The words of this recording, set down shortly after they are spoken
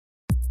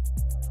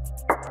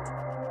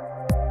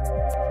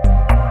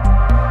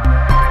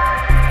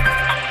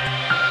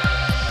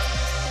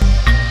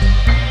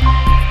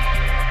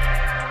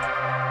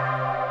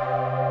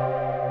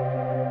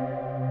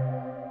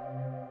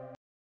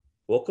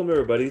Welcome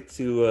everybody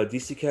to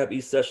DCKAP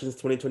eSessions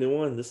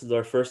 2021. This is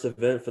our first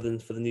event for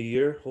the new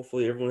year.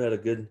 Hopefully everyone had a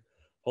good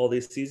holiday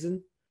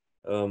season.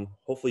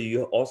 Hopefully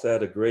you also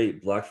had a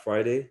great Black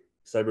Friday,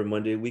 Cyber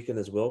Monday weekend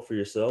as well for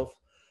yourself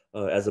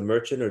as a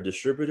merchant or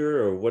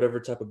distributor or whatever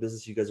type of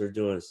business you guys are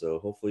doing. So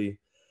hopefully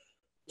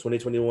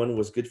 2021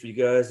 was good for you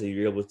guys and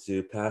you're able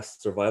to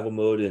pass survival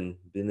mode and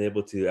being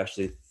able to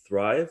actually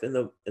thrive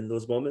in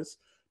those moments.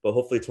 But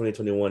hopefully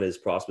 2021 is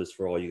prosperous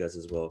for all you guys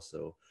as well.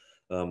 So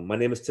my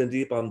name is Tim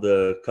Deep. I'm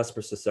the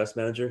customer success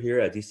manager here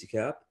at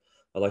DCKAP.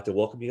 I'd like to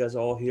welcome you guys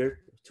all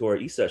here to our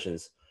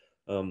e-sessions.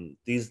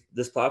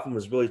 This platform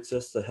is really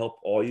just to help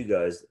all you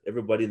guys,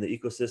 everybody in the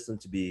ecosystem,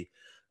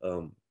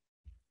 um,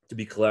 to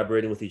be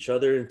collaborating with each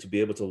other and to be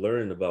able to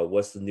learn about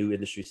what's the new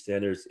industry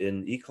standards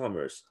in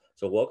e-commerce.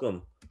 So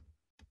welcome.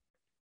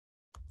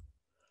 I'd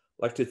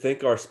like to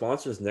thank our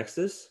sponsors,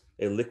 Nexcess,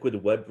 a liquid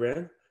web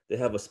brand. They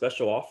have a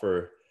special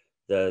offer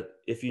that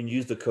if you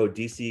use the code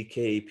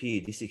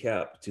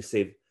DCKAP to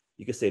save,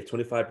 you can save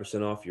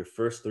 25% off your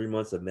first 3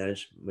 months of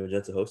managed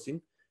Magento hosting.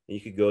 And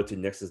you could go to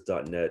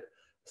nexcess.net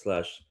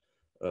slash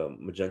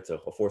Magento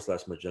or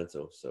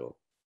 /Magento. So,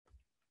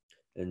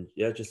 and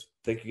yeah, just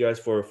thank you guys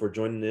for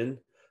joining in.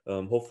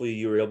 Hopefully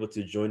you were able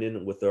to join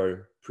in with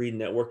our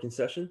pre-networking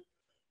session.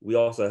 We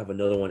also have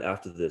another one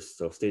after this,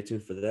 so stay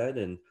tuned for that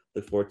and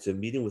look forward to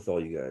meeting with all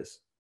you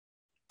guys.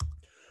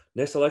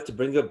 Next, I'd like to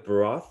bring up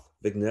Bharath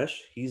Vignesh.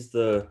 He's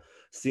the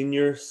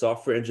senior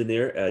software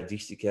engineer at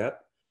DCKAP.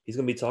 He's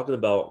going to be talking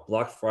about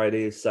Black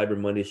Friday, Cyber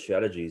Monday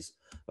strategies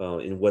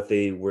and what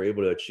they were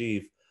able to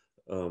achieve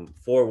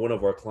for one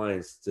of our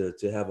clients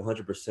to have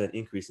 100%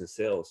 increase in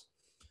sales.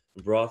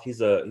 Bharath,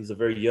 he's a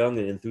very young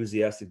and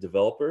enthusiastic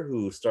developer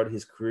who started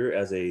his career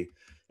as a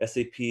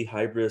SAP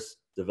Hybris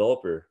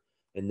developer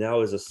and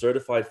now is a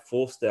certified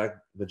full-stack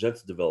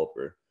Magento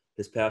developer.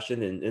 His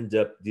passion and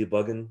in-depth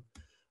debugging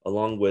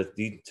along with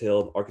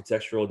detailed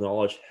architectural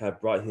knowledge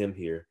have brought him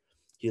here.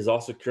 He is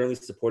also currently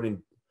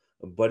supporting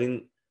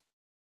budding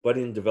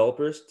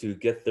developers to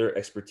get their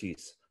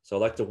expertise. So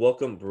I'd like to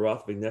welcome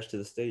Bharath Vignesh to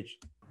the stage.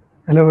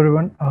 Hello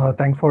everyone,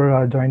 thanks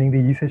for joining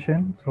the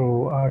e-session.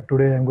 So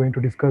today I'm going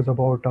to discuss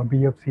about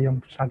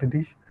BFCM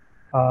strategies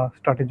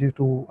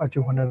to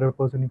achieve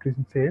 100% increase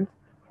in sales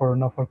for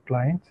one of our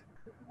clients.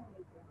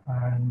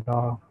 And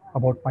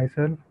about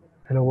myself,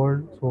 hello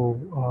world.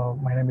 So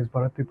my name is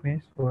Bharat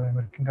Vignesh. So I'm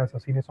working as a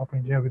senior software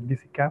engineer with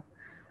DCKAP.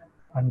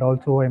 And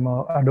also I'm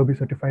a Adobe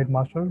certified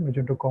master,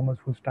 Magento Commerce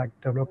full stack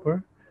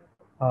developer.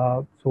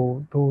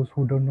 So those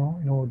who don't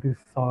know, this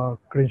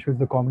credential is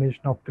the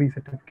combination of 3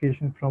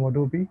 certifications from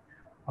Adobe,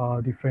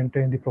 the front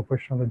end, the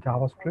professional, the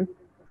JavaScript.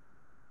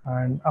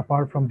 And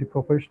apart from the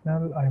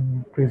professional,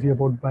 I'm crazy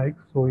about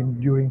bikes. So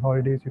during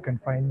holidays, you can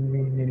find me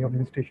in any of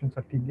the stations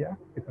at India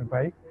with my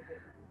bike.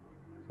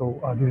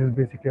 So this is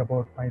basically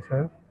about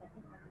myself.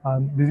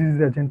 This is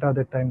the agenda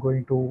that I'm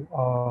going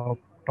to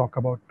talk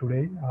about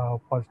today.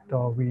 First,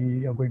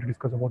 we are going to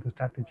discuss about the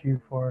strategy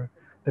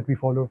that we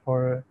follow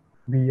for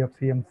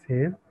BFCM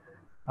sale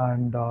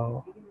and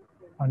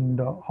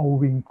how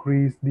we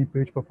increase the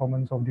page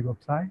performance of the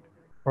website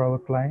for our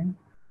client.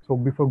 So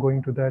before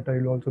going to that, I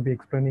will also be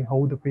explaining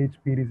how the page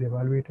speed is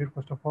evaluated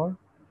first of all,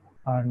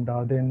 and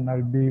then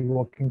I'll be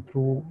walking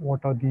through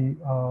what are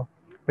the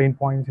pain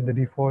points in the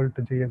default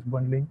JS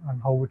bundling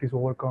and how it is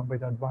overcome by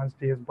the advanced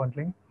JS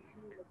bundling.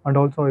 And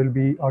also I'll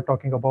be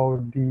talking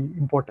about the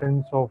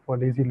importance of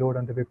lazy load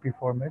and the WebP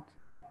formats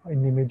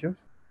in images.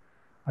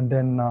 And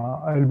then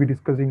I'll be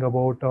discussing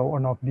about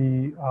one of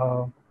the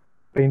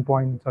pain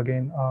points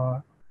again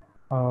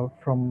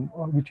from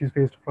which is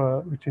faced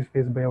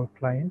by our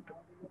client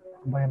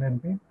by an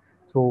admin.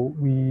 So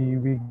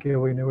we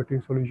gave an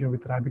innovative solution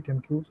with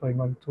RabbitMQ. So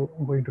I'm also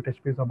going to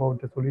touch base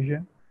about the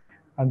solution,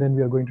 and then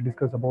we are going to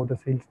discuss about the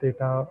sales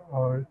data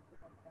or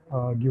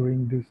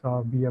during this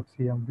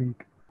BFCM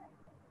week.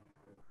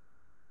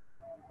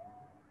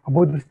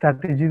 About the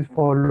strategies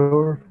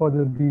followed for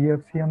the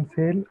BFCM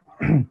sale.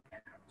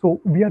 So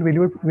we are very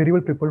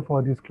well prepared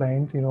for these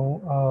clients.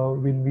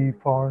 When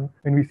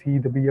we see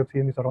the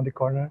BFCM is around the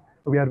corner,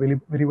 so we are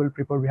very well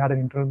prepared. We had an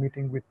internal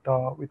meeting with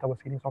our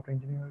senior software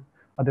engineers,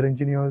 other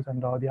engineers,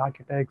 and the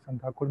architects and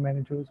the code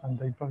managers and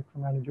the infrastructure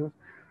managers.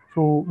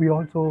 So we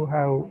also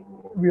have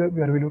we are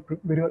very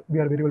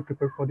well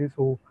prepared for this.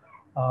 So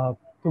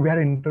we had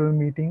an internal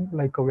meeting,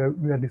 like we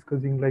are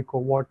discussing like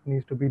what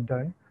needs to be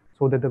done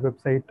so that the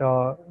website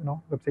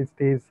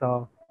stays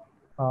still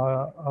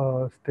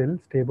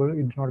stable.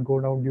 It did not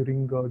go down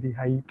during the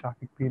high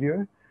traffic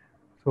period.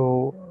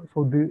 So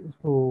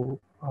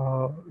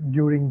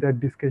during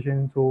that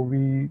discussion, so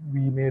we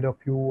made a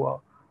few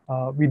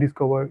we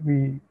discovered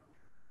we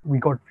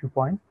got few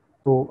points.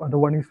 So the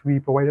one is we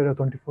provided a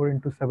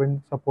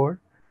 24/7 support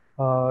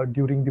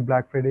during the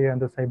Black Friday and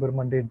the Cyber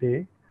Monday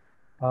day.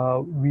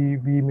 We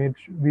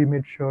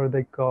made sure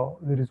like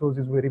the resource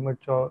is very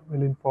much well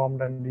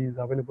informed and is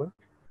available.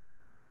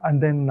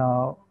 And then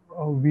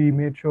we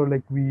made sure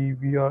like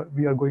we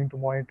are going to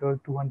monitor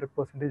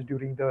 200%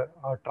 during the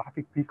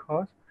traffic peak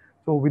hours.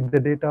 So with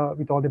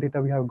all the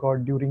data we have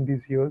got during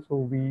these years, so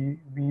we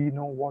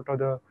know what are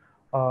the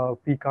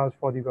peak hours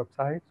for the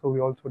website. So we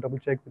also double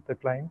check with the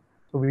client.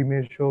 So we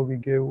made sure we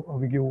give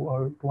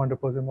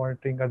 200%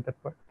 monitoring at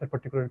that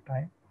particular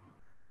time.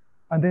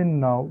 And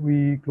then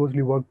we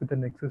closely work with the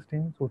Nexcess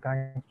team. So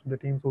thanks to the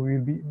team. So we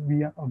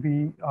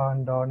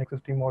and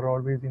Nexcess team are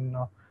always in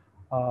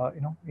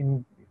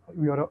in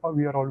we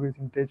are always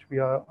in touch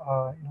via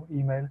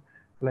email.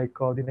 Like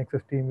the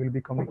Nexus team will be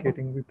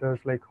communicating with us,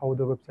 like how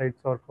the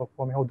websites are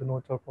performing, how the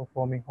nodes are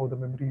performing, how the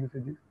memory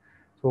usage is.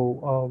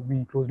 So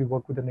we closely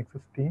work with the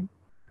Nexus team.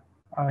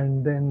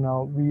 And then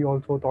we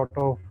also thought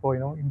of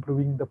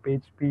improving the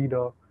page speed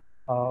uh,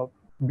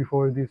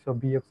 before this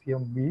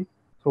BFCM week.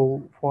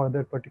 So for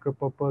that particular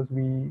purpose,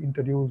 we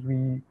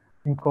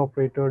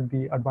incorporated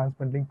the advanced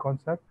bundling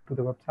concept to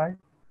the website.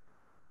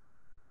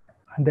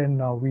 And then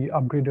we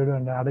upgraded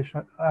and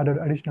added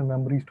additional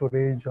memory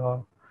storage,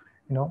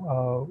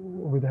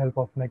 with the help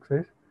of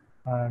Nexus.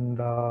 And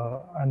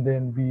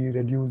then we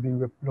reduced the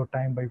web load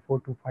time by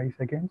 4 to 5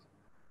 seconds.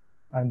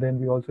 And then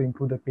we also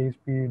improve the page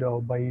speed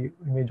by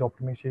image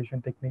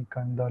optimization technique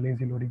and the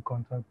lazy loading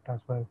concept as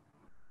well.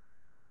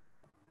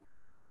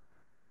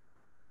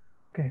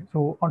 Okay,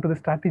 so onto the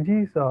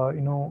strategies, I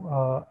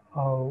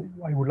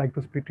would like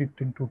to split it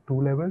into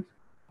two levels.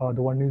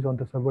 The one is on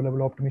the server level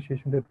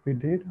optimization that we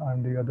did,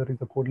 and the other is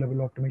the code level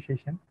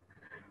optimization.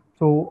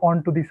 So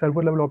on to the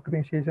server level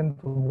optimization,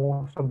 so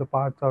most of the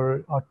parts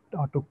are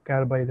took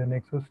care by the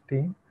Nexus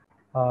team.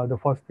 The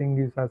first thing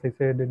is, as I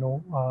said,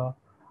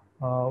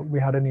 we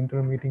had an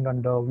internal meeting,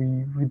 and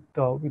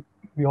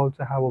we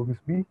also have a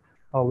WISB,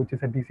 which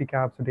is a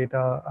DCKAP's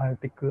data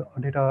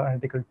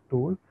analytical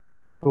tool.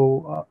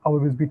 So our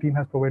WISB team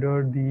has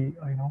provided the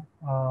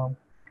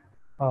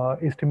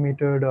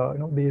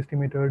they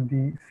estimated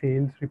the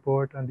sales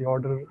report and the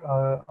order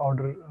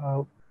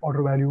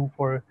value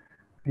for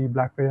the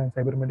Black Friday and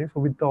Cyber Monday.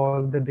 So with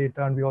all the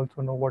data, and we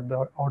also know what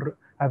the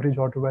average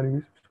order value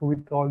is. So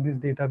with all this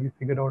data, we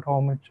figured out how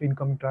much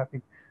incoming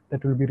traffic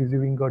that will be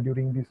receiving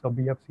during this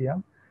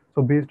BFCM.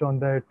 So based on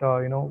that,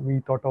 we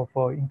thought of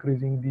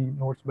increasing the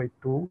nodes by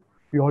 2.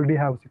 We already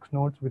have 6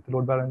 nodes with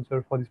load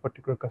balancer for this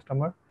particular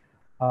customer.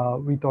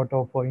 We thought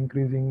of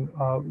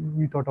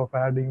we thought of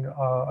adding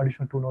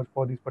additional 2 nodes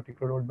for this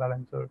particular load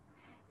balancer.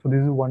 So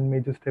this is one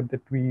major step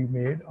that we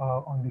made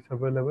on the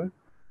server level.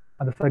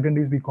 And the second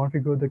is we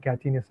configured the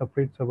cache in a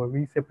separate server.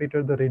 We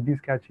separated the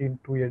Redis cache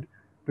into a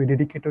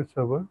dedicated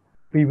server.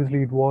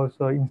 Previously, it was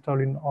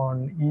installed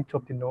on each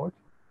of the nodes.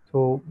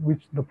 So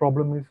which the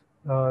problem is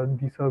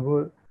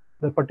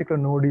the particular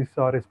node is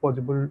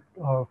responsible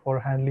for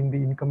handling the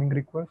incoming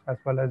requests as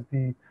well as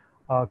the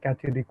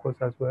cache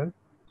requests as well.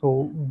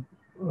 So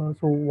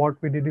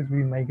what we did is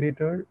we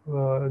migrated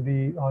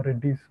the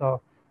Redis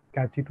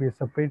cache to a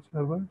separate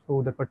server.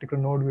 So that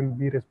particular node will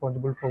be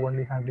responsible for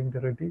only handling the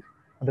Redis,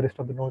 and the rest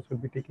of the nodes will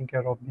be taking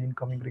care of the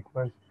incoming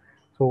requests.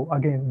 So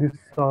again, this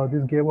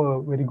gave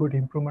a very good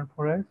improvement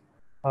for us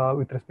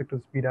with respect to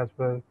speed as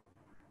well.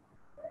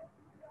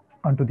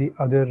 Onto the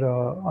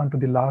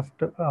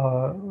last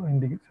in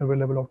the server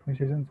level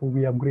optimization. So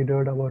we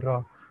upgraded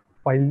our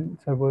file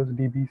servers,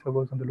 DB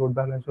servers, and the load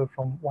balancer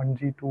from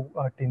 1G to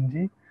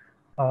 10G.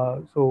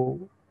 So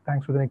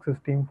thanks to the Nexus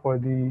team for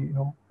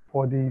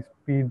the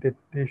speed that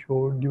they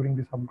showed during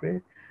this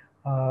upgrade.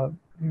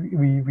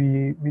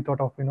 We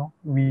thought of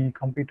we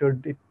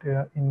completed it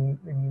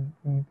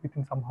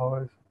within some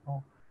hours.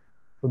 So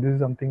this is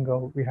something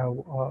we have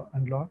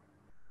unlocked.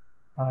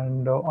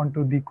 And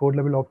onto the code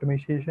level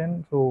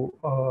optimization. So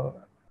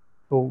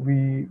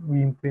we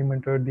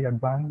implemented the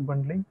advanced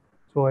bundling.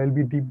 So I'll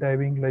be deep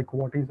diving like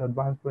what is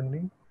advanced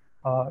bundling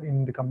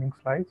in the coming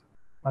slides.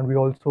 And we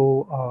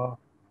also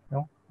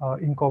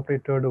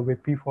incorporated a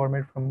WebP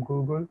format from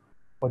Google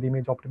for the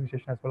image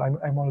optimization as well.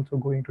 I'm also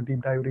going to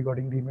deep dive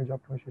regarding the image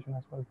optimization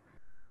as well.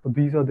 So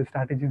these are the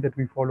strategies that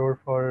we followed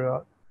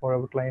for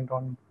our client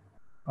on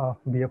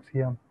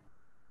BFCM.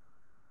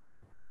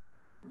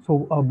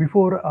 So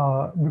before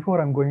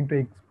I'm going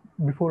to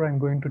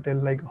tell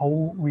like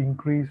how we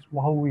improve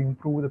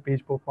the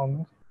page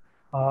performance.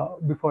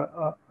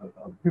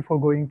 Before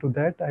going to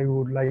that, I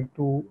would like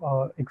to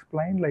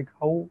explain like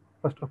how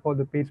first of all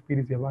the page speed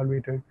is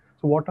evaluated.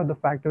 So what are the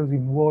factors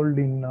involved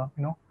in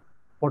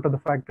what are the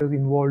factors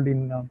involved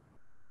in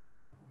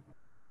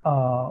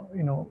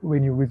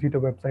when you visit a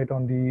website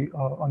on the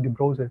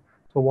browser.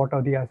 So what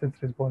are the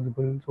assets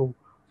responsible? So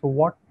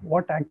what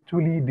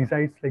actually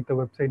decides like the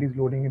website is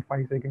loading in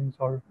 5 seconds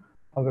or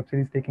a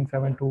website is taking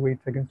 7 to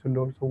 8 seconds to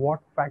load? So what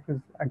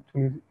factors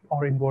actually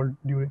are involved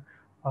during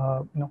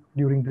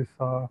this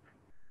for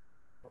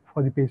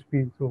the page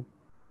speed? So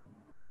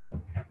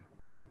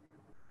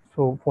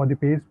for the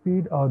page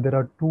speed, there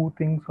are two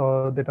things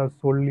that are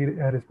solely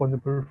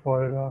responsible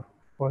for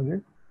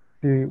this.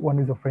 The one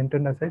is the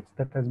front-end assets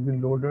that has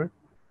been loaded,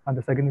 and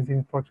the second is the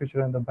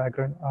infrastructure and the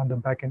background and the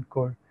backend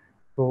code.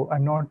 So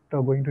I'm not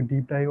going to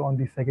deep dive on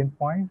the second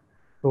point.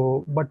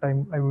 So, but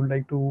I would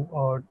like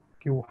to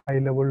give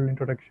high-level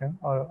introduction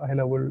or a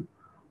high-level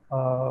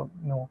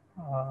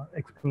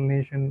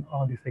explanation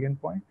on the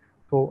second point.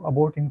 So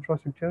about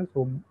infrastructure,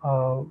 so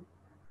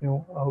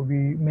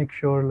we make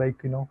sure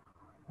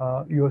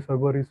your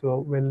server is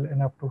well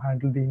enough to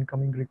handle the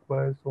incoming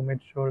requests. So make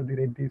sure the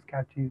Redis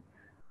caches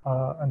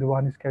and the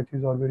varnish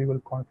caches are very well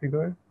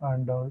configured,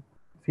 and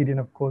CDN,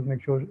 of course,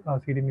 make sure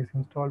CDN is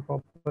installed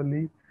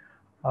properly.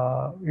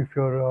 If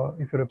your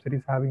website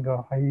is having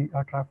a high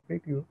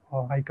traffic,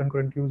 high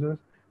concurrent users,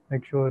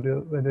 make sure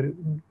whether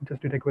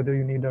just detect whether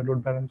you need a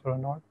load balancer or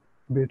not.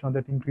 Based on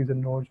that, increase the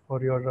nodes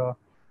for your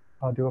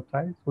the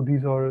website. So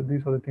these are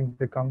the things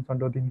that comes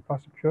under the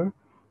infrastructure.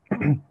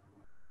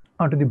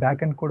 Onto the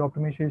backend code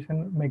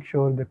optimization, make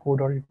sure the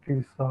code audit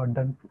is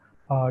done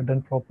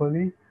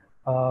properly.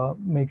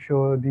 Make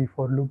sure the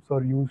for loops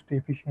are used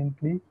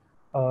efficiently.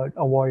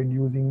 Avoid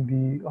using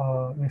the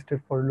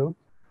nested for loops.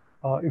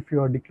 If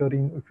you are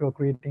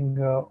creating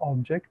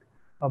object,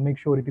 make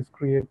sure it is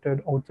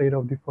created outside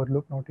of the for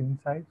loop, not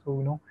inside.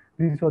 So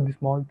these are the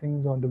small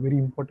things or the very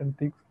important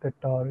things that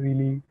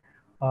really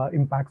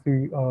impacts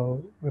the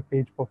web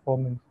page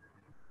performance.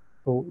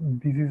 So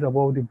this is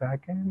about the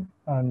backend,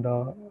 and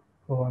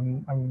so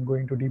I'm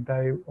going to deep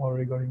dive or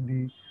regarding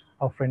the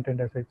front end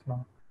assets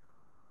now.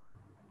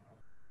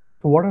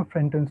 So what are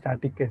front end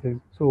static cases?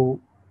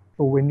 So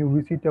when you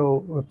visit a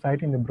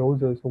website in the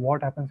browser, so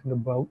what happens in the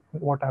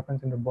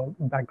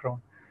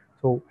background?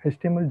 So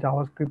HTML,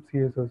 JavaScript,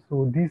 CSS.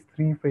 So these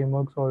three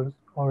frameworks are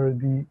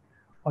the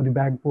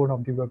backbone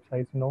of the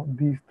websites.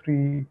 These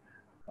three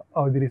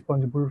are the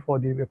responsible for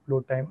the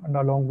upload time, and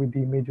along with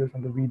the images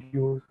and the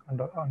videos, and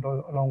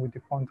along with the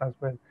fonts as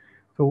well.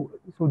 So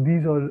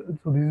these are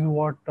so this is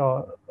what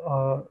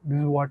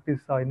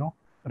is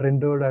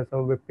rendered as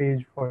a web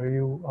page for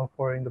you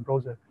for in the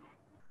browser.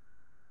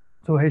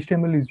 So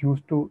HTML is a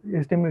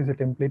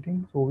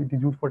templating, so it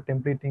is used for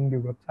templating the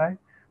website,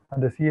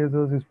 and the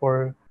CSS is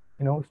for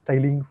the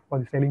styling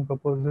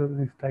purposes.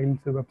 It styles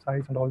the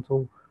websites, and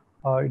also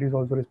it is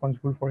also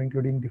responsible for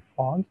including the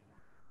fonts.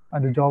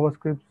 And the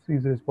JavaScript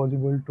is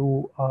responsible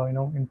to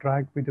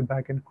interact with the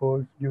backend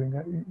codes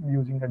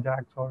using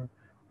Ajax, or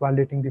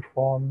validating the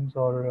forms,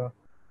 or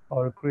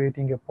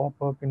creating a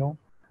pop-up. It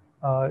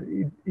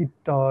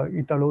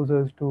allows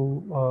us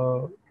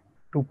to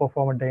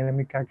perform a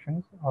dynamic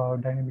actions,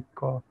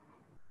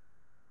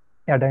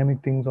 dynamic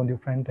things on the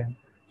front end.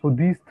 So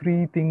these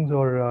three things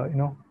are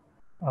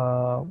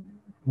uh,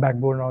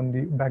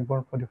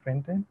 backbone for the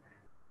front end.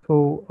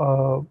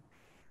 So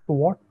so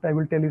what I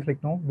will tell is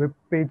web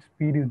page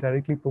speed is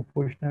directly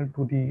proportional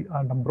to the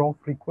number of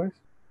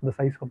requests, the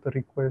size of the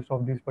request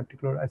of these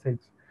particular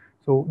assets.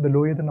 So the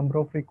lower the number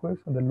of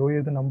requests, and the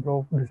lower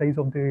the size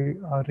of the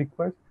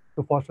request,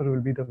 the faster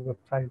will be the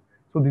website.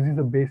 So this is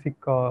the basic.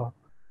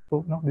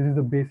 This is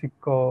the basic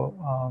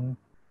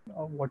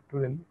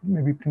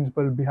maybe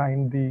principle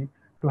behind the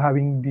to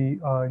having the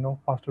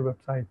faster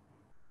website.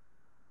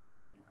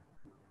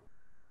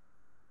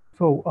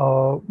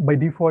 So by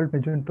default,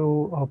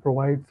 Magento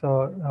provides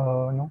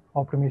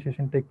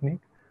optimization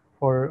technique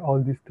for all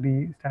these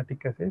three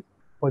static assets.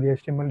 For the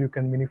HTML, you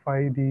can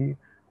minify the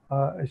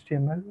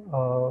HTML.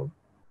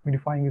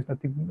 Minifying is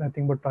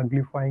nothing but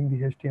uglifying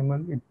the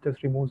HTML. It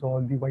just removes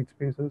all the white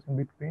spaces in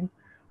between,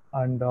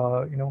 and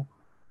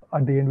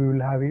at the end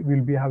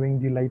we'll be having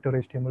the lighter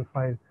HTML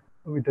file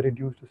with the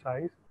reduced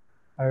size.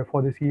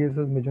 For the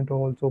CSS, Magento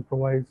also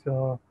provides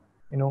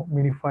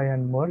minify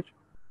and merge.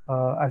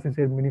 As I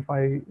said,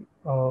 minify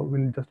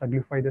will just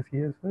uglify the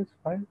CSS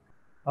file.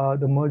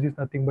 The merge is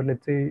nothing but,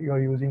 let's say you are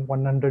using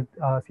 100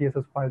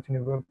 CSS files in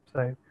your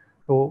website.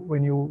 So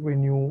when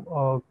you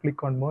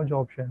click on merge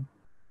option,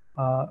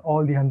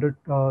 all the 100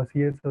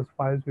 CSS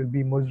files will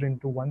be merged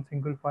into one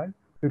single file.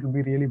 So it will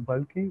be really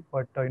bulky,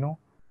 but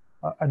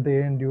at the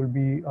end you will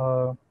be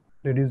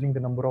reducing the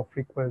number of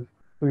requests.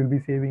 So you'll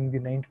be saving the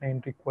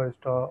 99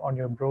 requests on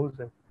your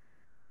browser,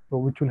 so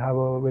which will have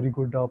a very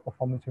good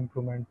performance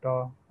improvement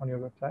on your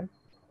website.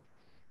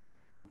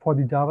 For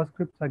the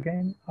JavaScripts,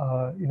 again,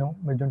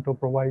 Magento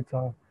provides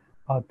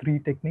three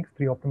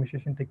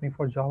optimization techniques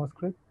for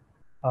JavaScript.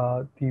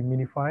 The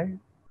minify,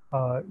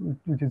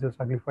 which is just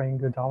uglifying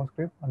the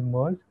JavaScript, and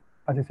merge.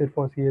 As I said,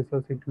 for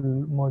CSS, it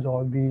will merge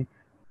all the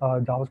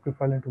JavaScript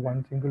file into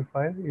one single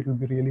file. It will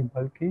be really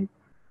bulky.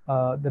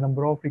 The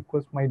number of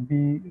requests might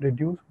be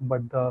reduced,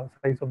 but the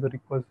size of the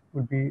request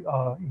would be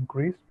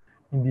increased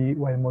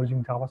while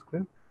merging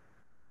JavaScript.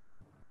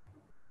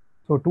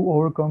 So to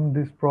overcome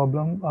this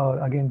problem,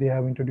 again, they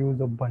have introduced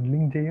the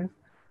bundling JS.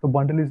 So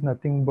bundle is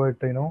nothing but,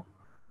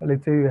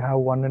 let's say you have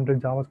 100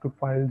 JavaScript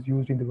files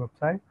used in the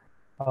website.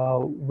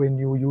 When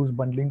you use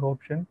bundling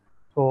option,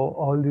 so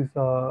all these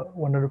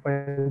 100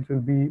 files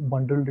will be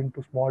bundled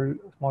into small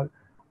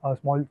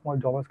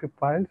JavaScript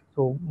files.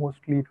 So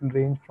mostly it will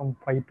range from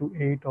 5 to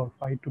 8 or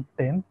 5 to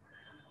 10.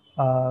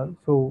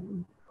 So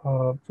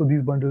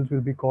these bundles will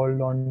be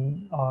called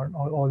on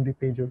all the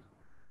pages.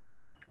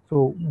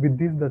 So with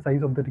this, the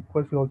size of the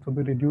request will also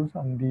be reduced,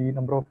 and the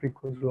number of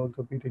requests will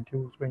also be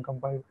reduced when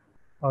compared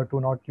to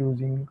not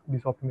using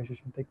this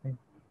optimization technique.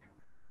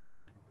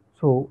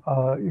 So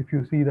if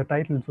you see the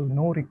title, so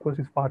no request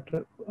is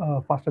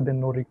faster than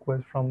no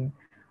request from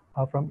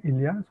from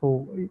Ilya.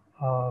 So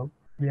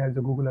Ilya is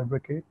a Google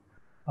Advocate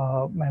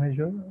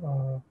manager.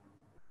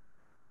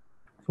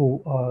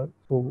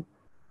 So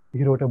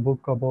he wrote a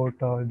book about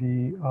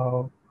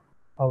the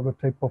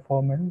website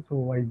performance.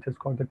 So I just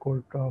got the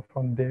quote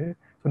from there.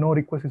 So no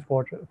request is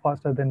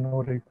faster than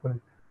no request.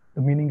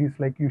 The meaning is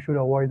like you should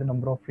avoid the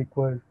number of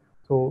requests.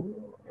 So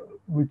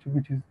which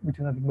is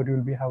nothing but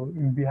you'll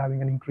be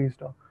having an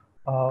increased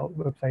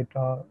website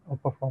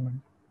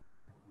performance,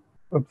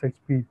 website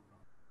speed.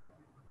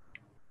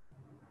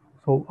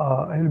 So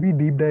I'll be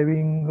deep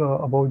diving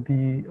about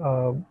the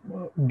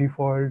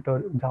default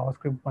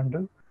JavaScript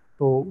bundle.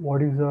 So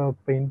what is the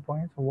pain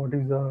points? What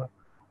is the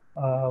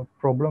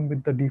problem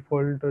with the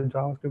default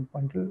JavaScript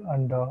bundle,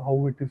 and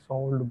how it is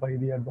solved by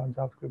the advanced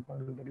JavaScript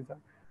bundle?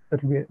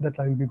 That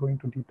I will be going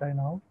to detail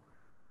now.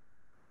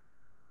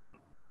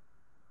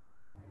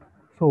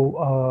 So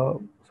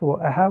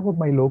I have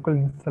my local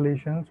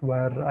installations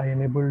where I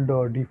enabled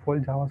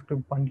default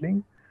JavaScript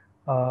bundling.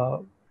 Uh,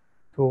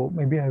 so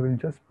maybe I will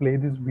just play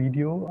this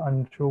video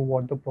and show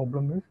what the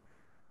problem is.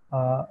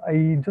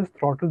 I just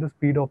throttle the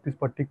speed of this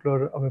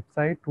particular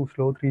website to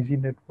slow 3G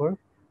network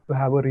to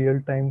have a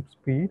real-time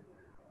speed,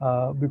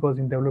 because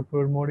in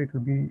developer mode it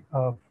will be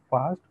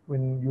fast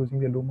when using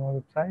the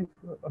Luma website.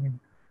 I mean,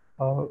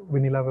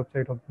 vanilla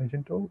website of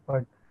Magento,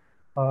 but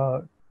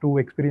uh, to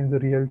experience the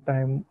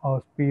real-time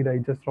speed, I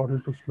just throttle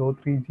to slow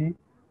 3G,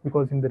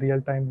 because in the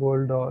real-time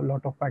world, a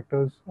lot of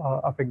factors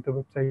affect the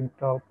website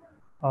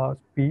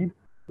speed,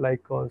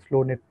 like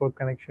slow network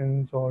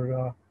connections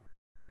or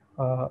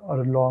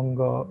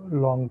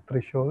long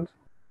thresholds.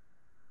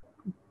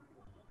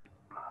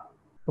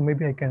 So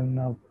maybe I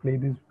can play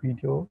this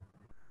video.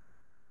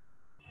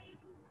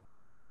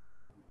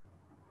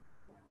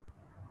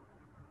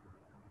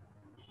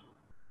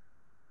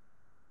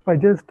 So I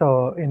just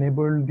I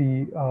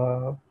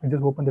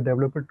just opened the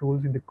developer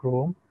tools in the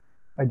Chrome.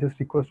 I just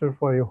requested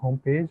for a home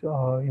page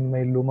in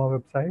my Luma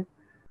website.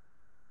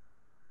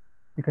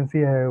 You can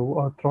see I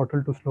have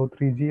throttle to slow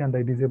 3G and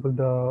I disable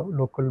the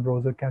local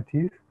browser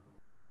caches.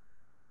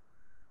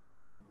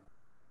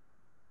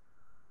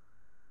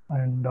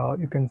 And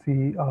you can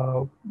see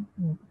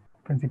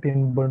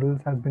 10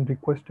 bundles has been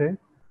requested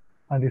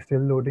and is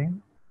still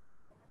loading.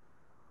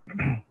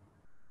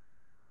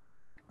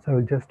 So I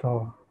will just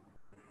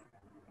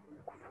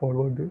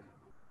forward this.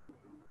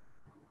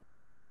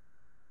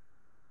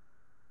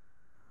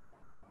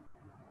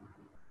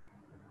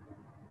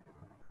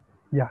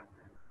 Yeah.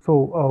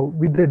 So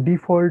with the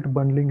default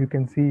bundling, you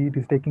can see it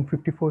is taking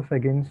 54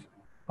 seconds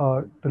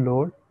to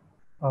load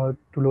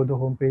the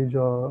home page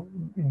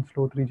in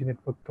slow 3G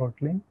network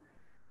throttling.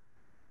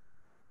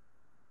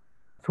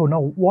 So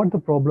now, what the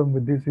problem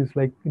with this is,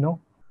 like,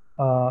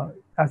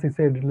 as I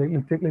said, like,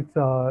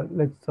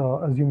 let's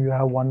assume you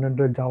have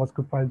 100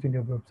 JavaScript files in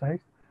your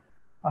website,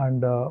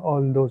 and all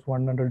those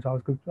 100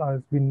 JavaScript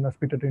has been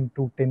split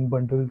into 10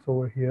 bundles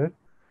over here.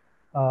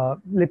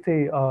 Let's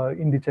say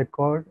in the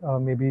checkout,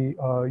 maybe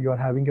you are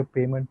having a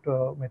payment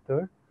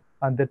method,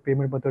 and that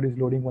payment method is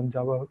loading one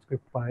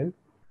JavaScript file,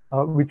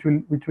 which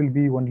will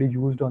be only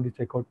used on the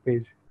checkout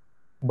page.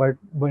 But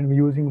when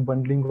using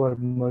bundling or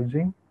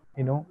merging,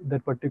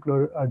 that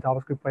particular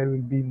JavaScript file will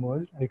be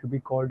merged and it will be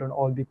called on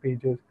all the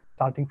pages,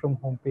 starting from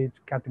home page,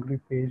 category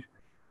page,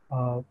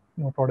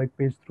 product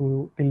page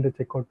through till the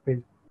checkout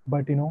page.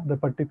 But the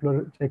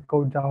particular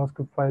checkout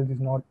JavaScript files is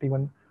not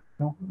even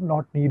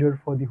not needed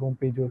for the home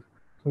pages.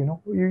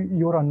 So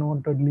you're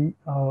unwantedly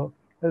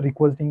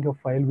requesting a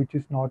file which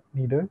is not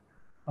needed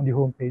on the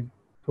home page.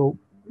 So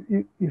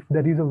if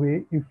there is a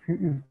way, if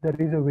there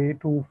is a way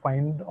to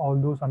find all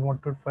those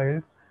unwanted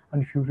files,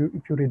 and if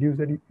you reduce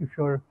it,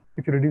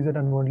 if you reduce it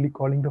and only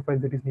calling the file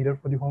that is needed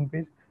for the home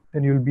page,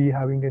 then you'll be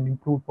having an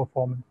improved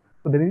performance.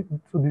 So this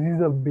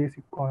is a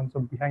basic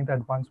concept behind the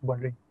advanced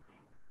bundling.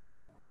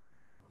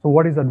 So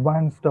what is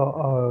advanced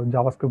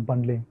JavaScript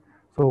bundling?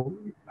 So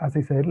as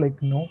I said, like,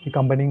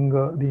 combining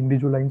the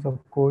individual lines of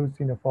codes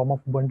in a form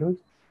of bundles,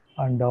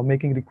 and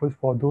making requests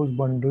for those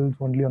bundles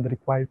only on the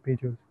required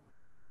pages.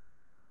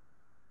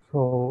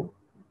 So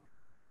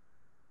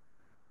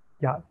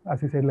yeah,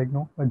 as I said, like,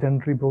 a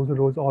generally browser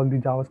rows all the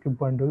JavaScript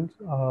bundles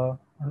on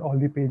all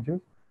the pages,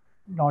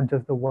 not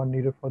just the one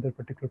needed for that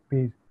particular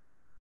page.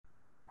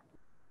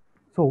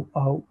 So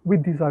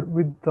with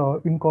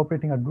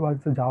incorporating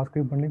advanced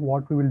JavaScript bundling,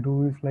 what we will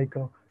do is, like,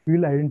 we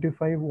will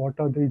identify what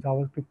are the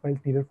JavaScript files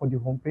needed for the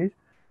home page,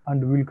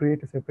 and we will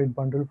create a separate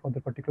bundle for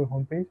the particular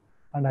home page.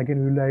 And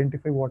again, we will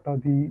identify what are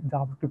the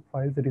JavaScript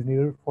files that is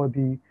needed for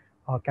the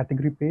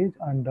category page,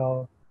 and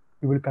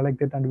we will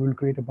collect it and we will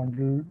create a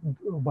bundle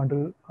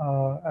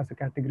as a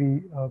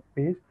category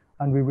page,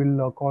 and we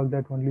will call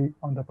that only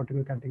on the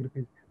particular category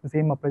page. The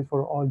same applies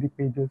for all the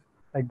pages,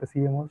 like the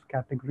CMOs,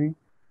 category,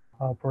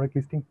 product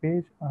listing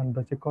page, and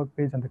the checkout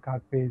page, and the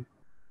cart page.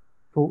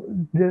 So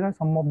there are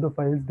some of the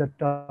files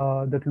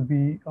that will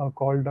be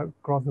called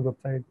across the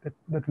website,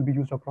 that will be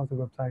used across the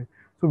website.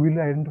 So we'll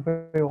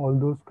identify all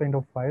those kind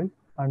of files,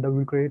 and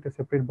we'll create a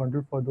separate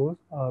bundle for those.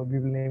 We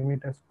will name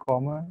it as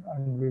common,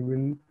 and we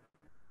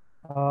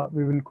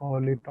will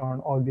call it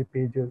on all the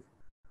pages.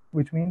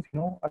 which means,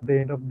 at the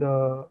end of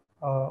the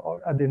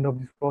or at the end of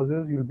this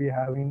process, you'll be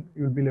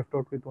left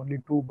out with only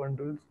 2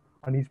 bundles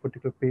on each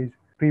particular page.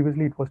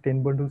 Previously it was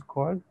 10 bundles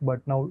called,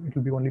 but now it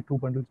will be only 2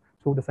 bundles.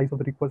 So the size of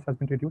the request has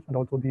been reduced, and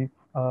also the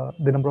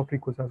number of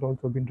requests has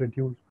also been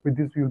reduced. With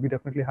this, you'll be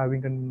definitely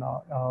having an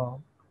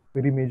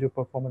very major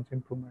performance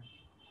improvement.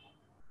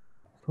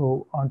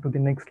 So on to the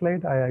next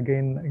slide, I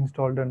again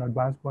installed an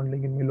advanced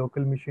bundling in my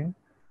local machine.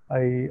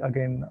 I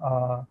again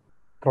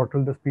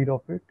throttled the speed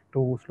of it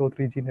to slow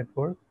 3G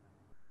network,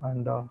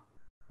 and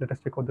let us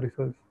check out the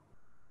results.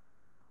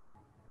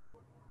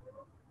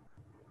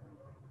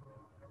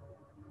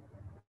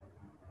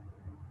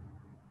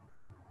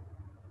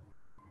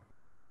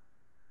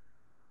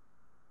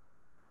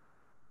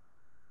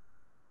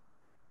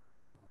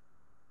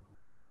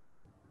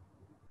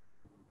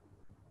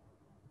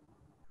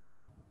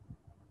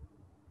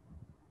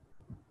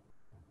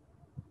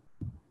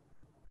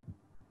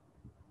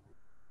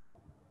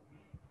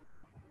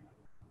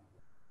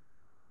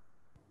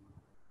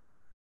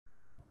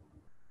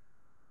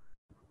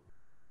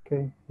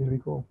 Okay, here we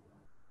go.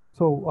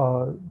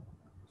 So,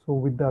 so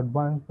with the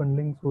advanced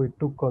bundling, so it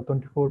took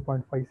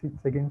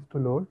 24.56 seconds to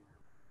load,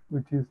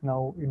 which is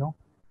now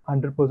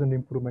 100%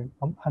 improvement,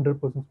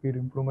 100% speed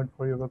improvement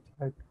for your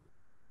website.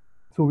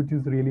 So which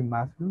is really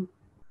massive.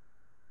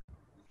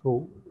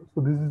 So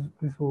so this is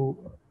this so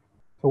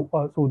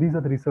these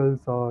are the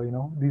results.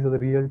 These are the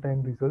real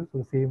time results. So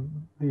the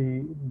same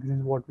this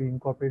is what we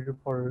incorporated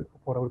for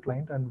our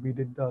client, and we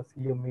did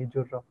see a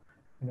major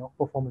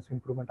performance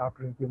improvement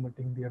after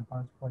implementing the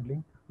advanced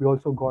bundling. We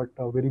also got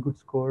a very good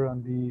score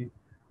on the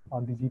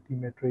GT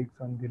metrics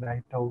and the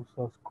Lighthouse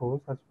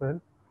scores as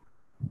well.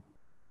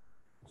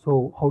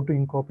 So how to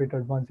incorporate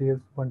advanced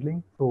AS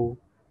bundling? So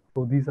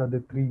these are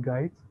the 3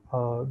 guides.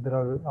 There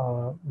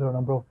are a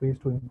number of ways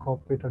to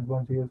incorporate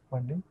advanced AS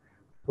bundling.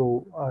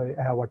 So I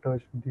have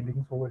attached the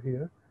links over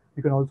here.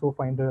 You can also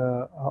find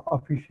a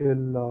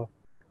official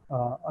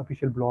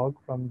blog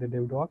from the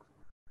DevDocs.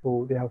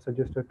 So they have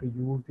suggested to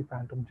use the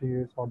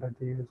Phantom.js,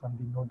 Order.js, and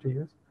the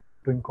Node.js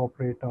to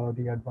incorporate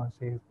the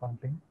advanced AS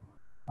bundling.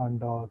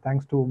 And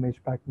thanks to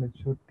Meshpack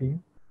Metsud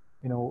team,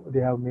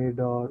 they have made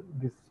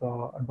this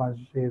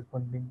advanced JS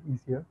bundling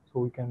easier. So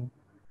we can,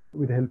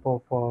 with the help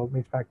of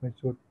Meshpack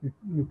Metsud,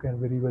 you can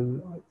very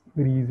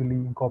easily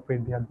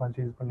incorporate the advanced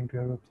JS bundling to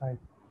your website.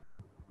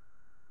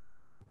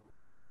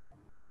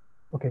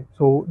 Okay,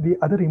 so the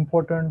other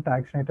important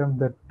action item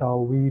that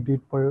we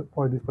did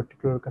for this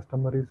particular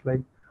customer is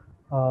like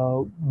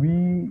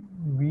we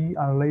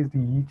analyzed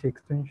each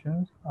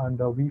extensions, and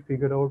we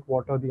figured out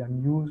what are the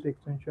unused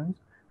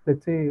extensions.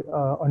 Let's say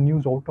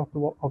unused out of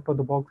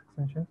the box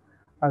extensions,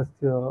 as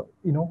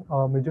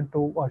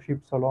Magento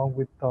ships along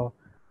with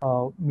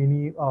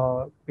many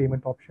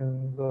payment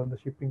options, the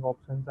shipping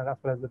options, and as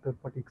well as the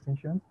third-party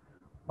extensions.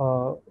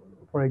 Uh,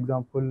 for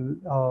example,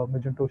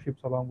 Magento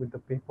ships along with the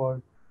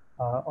PayPal,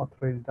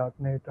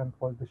 authorized.net, and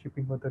for the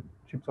shipping method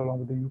ships along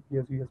with the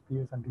UPS,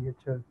 USPS, and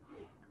DHL.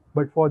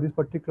 But for this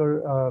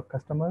particular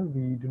customer,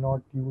 we do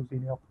not use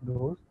any of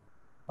those.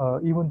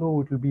 Even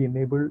though it will be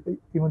enabled,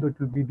 even though it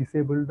will be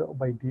disabled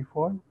by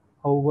default.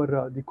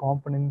 However, the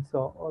components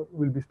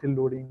will be still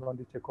loading on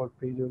the checkout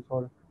pages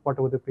or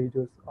whatever the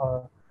pages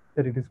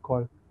that it is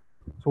called.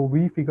 So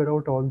we figured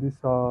out all these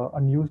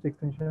unused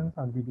extensions,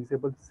 and we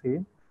disabled the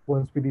same.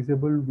 Once we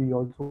disable, we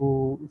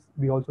also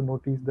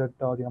noticed that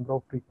the number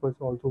of requests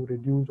also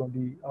reduced on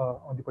the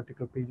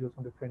particular pages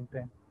on the front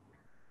end.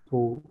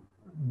 So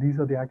these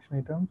are the action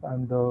items,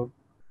 and the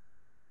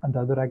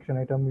other action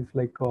item is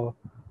like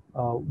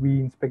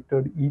we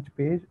inspected each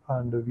page,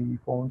 and we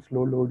found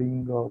slow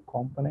loading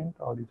component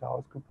or the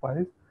JavaScript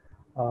files.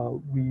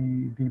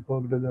 We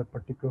debugged that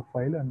particular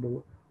file,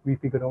 and we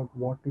figured out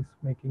what is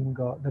making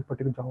that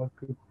particular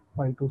JavaScript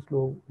file to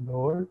slow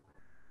load,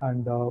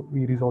 and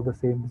we resolved the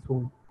same.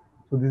 So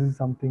this is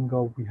something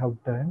we have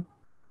done,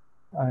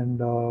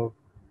 and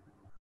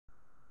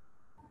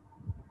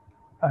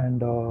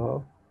and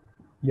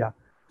yeah.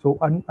 So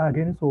and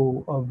again,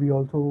 so we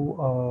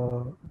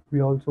also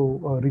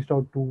reached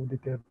out to the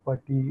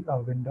third-party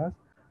vendors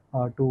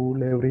to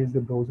leverage the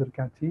browser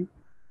cache.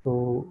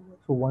 So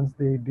once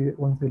they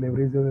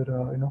leverage their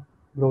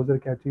browser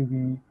cache,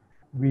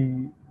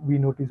 we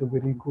notice a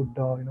very good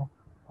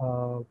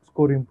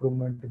score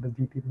improvement in the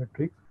GT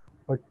metrics.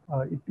 But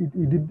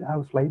it did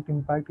have slight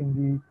impact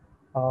in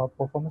the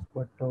performance,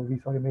 but we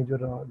saw a major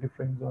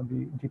difference on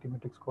the GT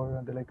metric score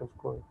and the Lighthouse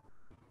score.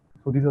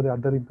 So these are the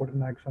other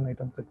important action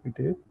items that we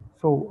did.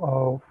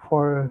 So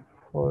for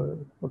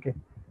okay,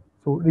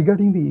 so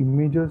regarding the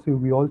images,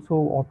 we also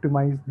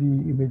optimize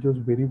the images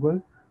very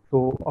well.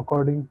 So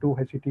according to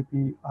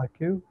HTTP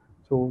archive,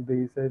 so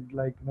they said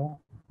like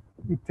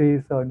it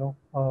says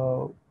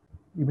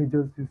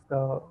images is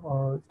the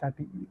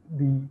static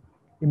the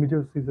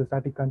images is the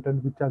static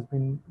content which has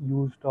been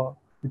used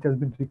which has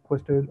been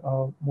requested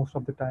most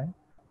of the time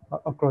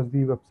across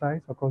the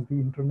websites, across the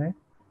internet.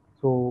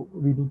 So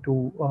we need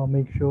to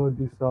make sure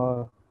this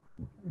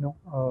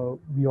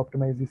we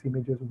optimize these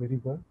images very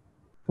well.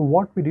 So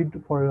what we did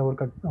for our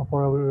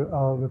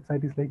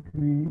website is like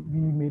we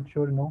made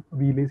sure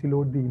we lazy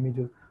load the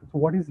images. So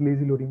what is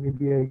lazy loading?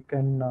 Maybe I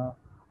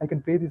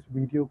can play this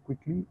video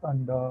quickly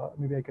and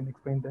maybe I can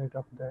explain that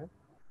after that.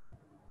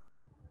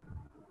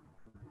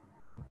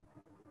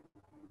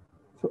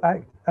 So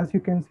as you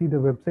can see, the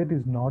website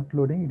is not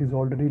loading. It is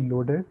already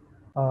loaded.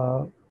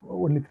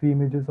 Only 3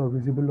 images are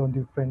visible on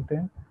the front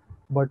end.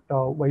 But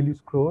while you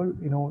scroll,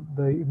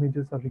 the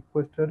images are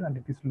requested and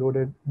it is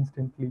loaded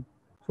instantly.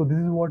 So this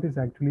is what is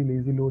actually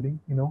lazy loading.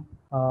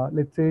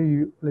 Let's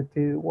say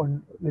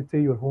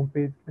your home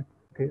page.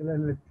 Okay,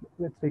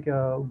 let's take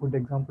a good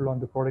example on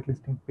the product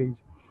listing page.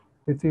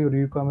 Let's say your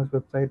e-commerce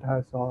website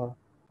has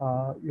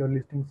you're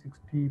listing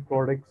 60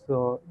 products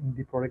in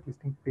the product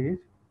listing page,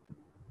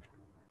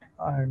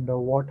 and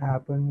what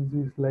happens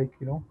is like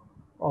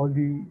all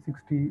the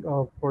 60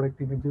 product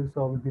images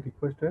will be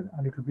requested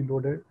and it will be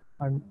loaded,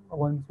 and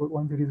once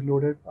it is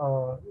loaded,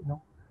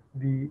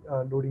 the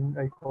loading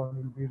icon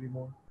will be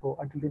removed. So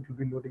until then it will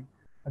be loading,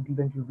 until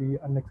then it will be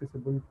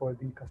inaccessible for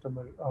the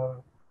customer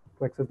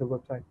to access the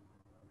website.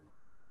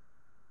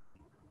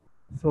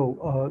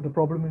 So the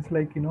problem is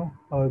like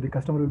the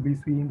customer will be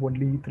seeing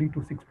only 3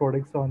 to 6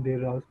 products on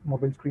their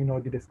mobile screen or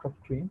the desktop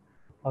screen.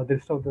 The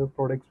rest of the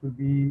products will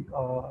be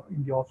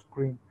in the off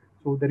screen.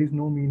 So there is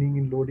no meaning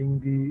in loading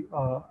the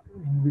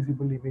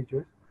invisible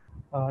images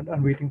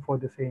and waiting for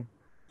the same.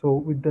 So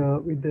with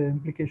the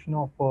implication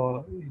of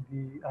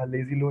the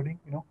lazy loading,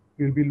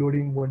 you'll be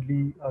loading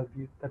only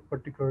that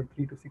particular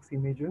 3 to 6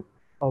 images,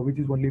 which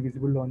is only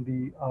visible on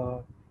the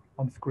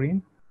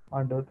screen,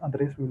 and the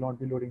rest will not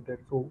be loading there.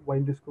 So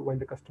while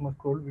the customer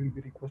scroll, we will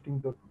be requesting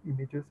the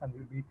images and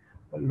will be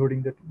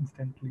loading that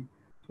instantly.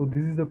 So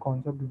this is the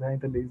concept behind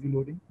the lazy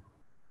loading,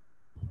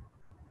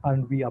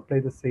 and we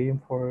apply the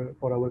same for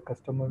our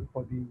customer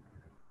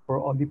for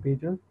all the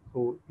pages.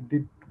 So it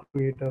did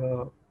create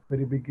a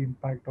very big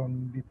impact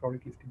on the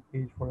product listing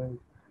page for us.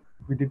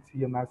 We did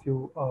see a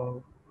massive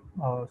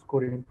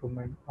score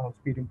improvement,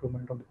 speed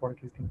improvement on the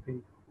product listing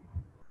page.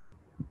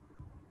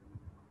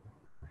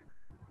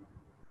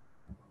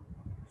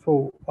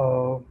 So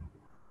so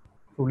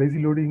lazy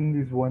loading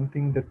is one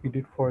thing that we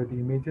did for the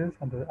images,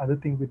 and the other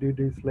thing we did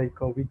is like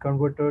we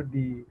converted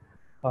the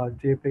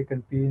JPEG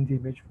and PNG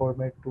image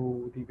format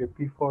to the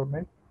WebP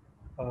format.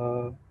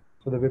 Uh,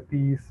 so the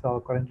WebP is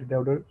currently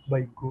developed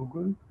by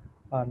Google,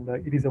 and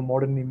it is a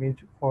modern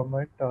image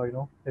format,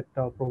 that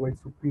provides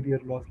superior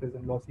lossless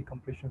and lossy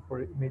compression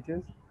for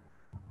images.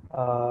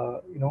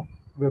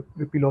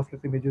 WebP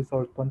lossless images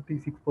are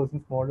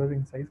 26% smaller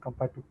in size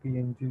compared to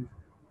PNGs,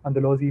 and the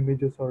lossy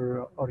images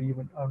are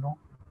even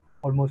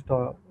almost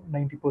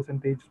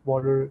 90%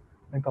 smaller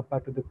when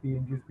compared to the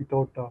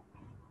PNGs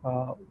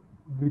uh,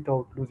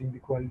 without losing the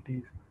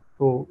qualities.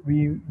 So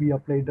we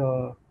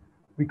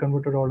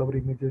converted all our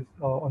images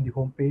on the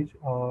home page,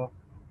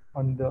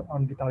 on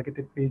the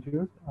targeted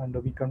pages, and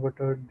we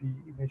converted the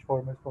image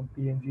formats from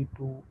PNG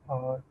to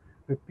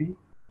WebP.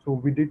 So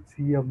we did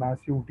see a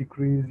massive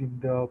decrease in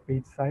the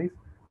page size.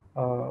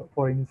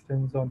 For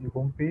instance, on the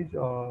home page,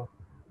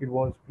 it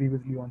was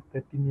previously on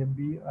 13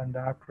 MB, and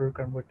after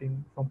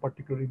converting some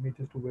particular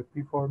images to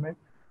WebP format,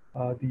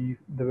 the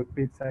web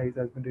page size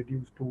has been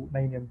reduced to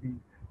 9 MB.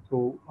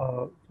 So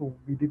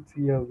we did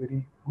see a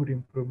very good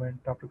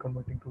improvement after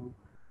converting to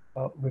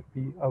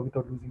WebP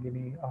without losing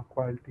any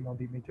quality on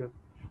the images.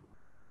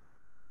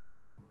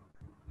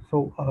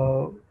 So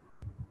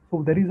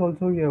so there is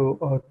also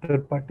a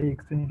third-party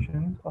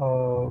extension.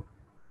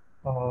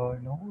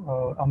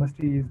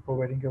 Amnesty is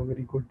providing a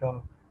very good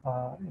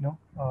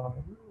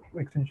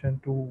extension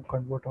to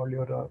convert all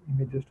your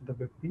images to the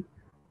WebP.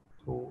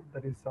 So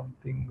that is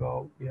something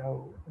we have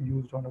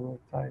used on our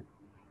website.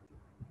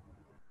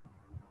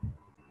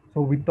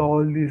 So with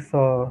all these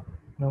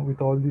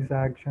with all these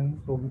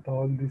actions, so with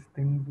all these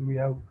things, we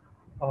have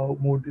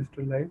moved this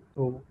to live.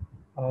 So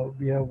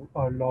we have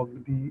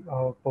logged the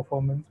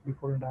performance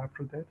before and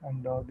after that,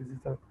 and this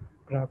is a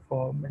graph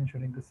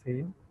mentioning the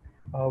same.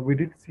 We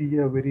did see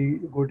a very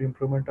good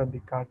improvement on the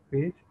cart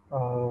page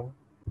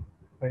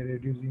by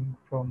reducing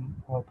from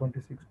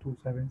 26 to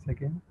 7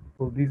 seconds.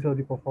 So these are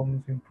the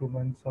performance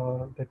improvements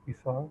that we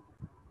saw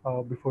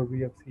before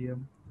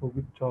BFCM,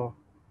 so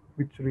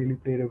which really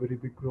played a very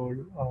big role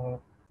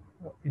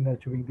in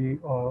achieving the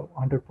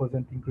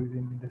 100% increase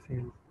in the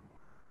sales.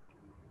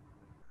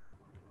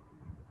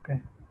 Okay,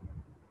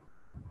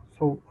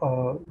 so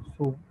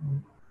so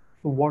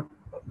so what?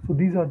 So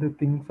these are the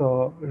things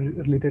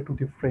related to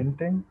the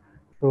front end.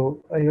 So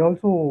I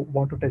also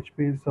want to touch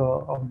base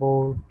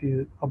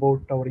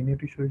about our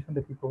initiative solution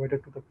that we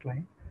provided to the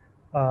client.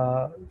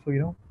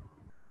 So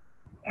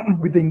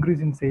with the increase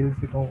in sales,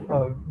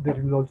 there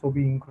will also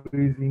be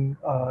increasing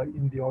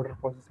in the order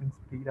processing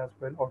speed as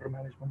well, order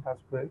management as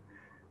well.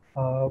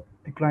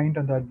 The client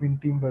and the admin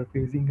team were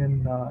facing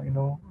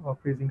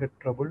a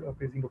trouble,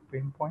 facing a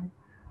pain point.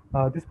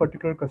 This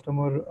particular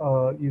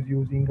customer is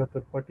using a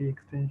third-party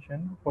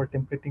extension for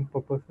templating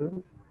purposes,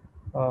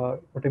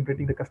 for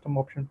templating the custom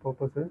option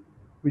purposes.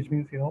 which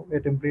means a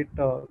template,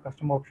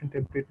 custom option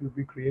template will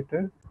be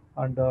created,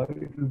 and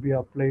it will be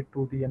applied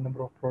to the n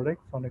number of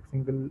products on a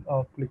single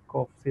click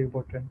of save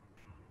button.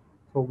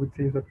 So which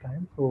saves the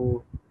time.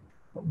 So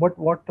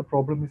what the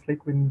problem is,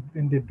 like when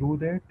they do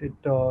that,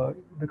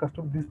 the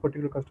customer, this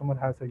particular customer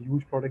has a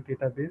huge product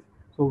database.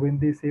 So when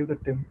they save the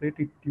template,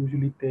 it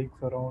usually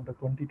takes around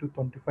 20 to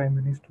 25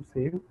 minutes to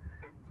save.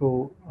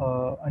 So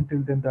until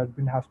then, the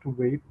admin has to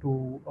wait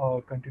to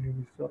continue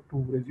his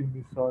to resume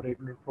his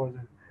regular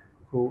process.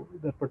 So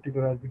that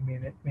particular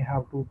admin may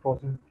have to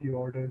process the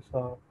orders,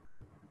 or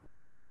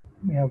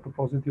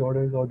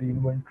the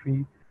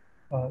inventory.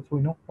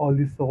 So all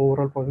this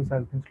overall process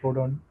has been slowed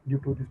down due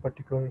to this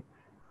particular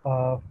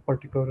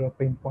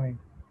pain point.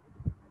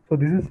 So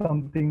this is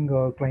something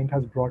client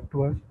has brought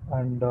to us,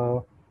 and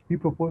we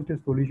proposed a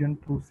solution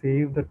to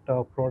save that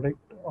product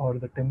or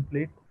the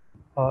template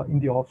in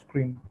the off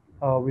screen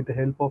with the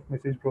help of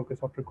message broker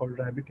software called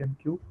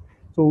RabbitMQ.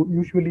 So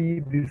usually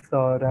this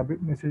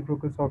Rabbit message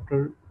broker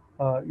software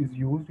is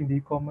used in the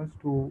e-commerce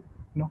to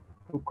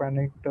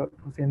connect to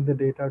send the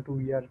data to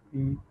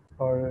ERP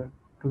or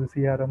to the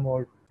CRM,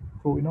 or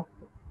so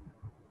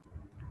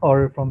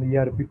or from the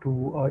ERP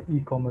to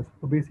e-commerce.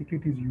 So basically,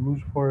 it is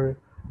used for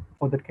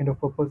that kind of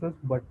purposes.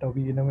 But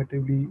we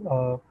innovatively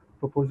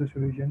propose a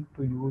solution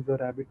to use a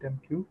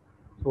RabbitMQ.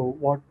 So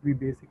what we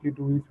basically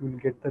do is we'll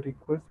get the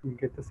request, we'll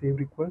get the save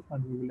request,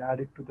 and we will add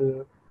it to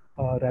the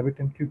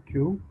RabbitMQ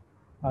queue,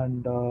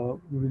 and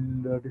we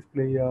will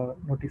display a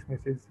notice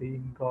message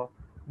saying,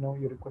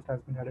 your request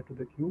has been added to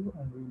the queue,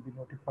 and we will be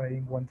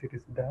notifying once it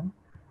is done,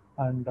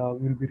 and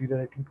we will be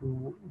redirecting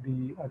to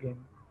the again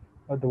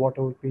the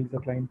whatever page the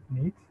client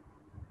needs.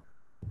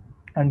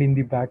 And in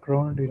the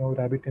background,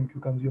 RabbitMQ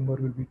consumer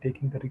will be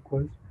taking the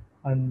request,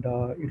 and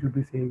it will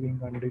be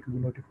saving, and it will be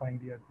notifying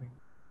the admin.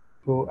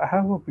 So I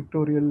have a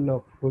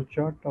pictorial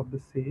flowchart of the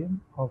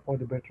same for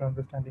the better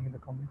understanding in the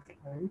coming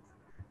slides.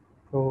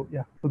 So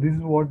yeah, so this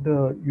is what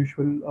the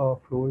usual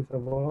flow is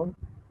about.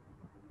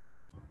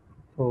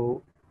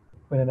 So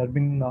when an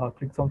admin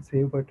clicks on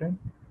save button,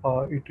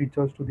 it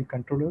reaches to the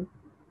controller.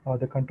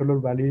 The controller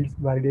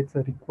validates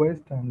a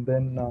request, and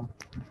then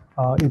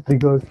it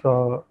triggers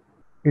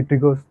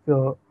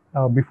the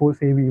before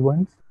save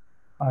events,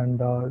 and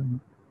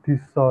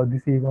this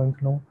events,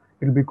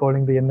 it will be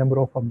calling the n number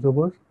of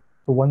observers.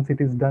 So once it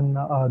is done,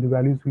 the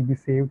values will be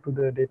saved to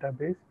the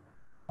database,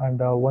 and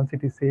once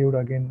it is saved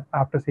again,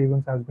 after save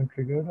events has been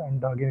triggered,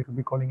 and again it will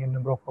be calling n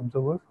number of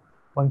observers.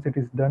 Once it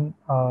is done,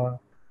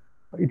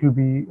 it will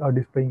be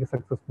displaying a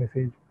success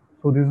message.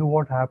 So this is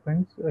what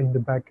happens in the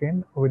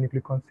backend when you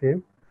click on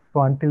save.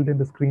 So until then,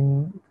 the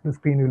screen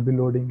will be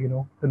loading.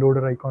 The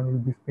loader icon will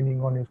be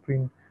spinning on your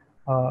screen.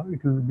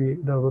 It will be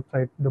the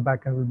website, the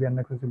backend will be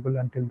inaccessible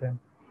until then.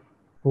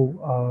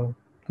 So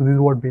this is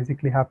what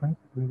basically happens.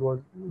 This is what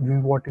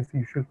is the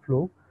usual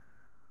flow,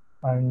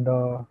 and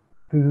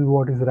this is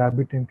what is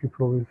RabbitMQ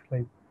flow is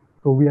like.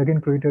 So we again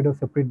created a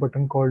separate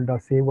button called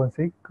Save a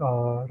Sync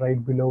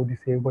right below the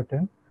Save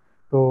button.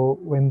 So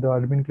when the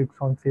admin clicks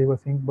on Save a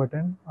Sync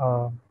button,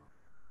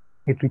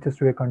 it reaches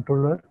to a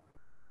controller,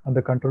 and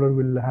the controller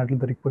will handle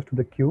the request to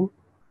the queue.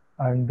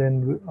 And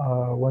then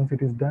once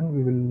it is done,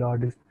 we will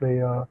display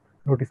a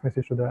notice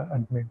message to the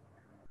admin.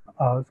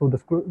 So the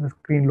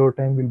screen load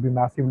time will be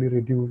massively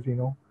reduced,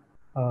 with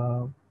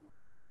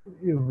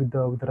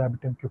the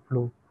RabbitMQ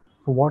flow.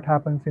 So what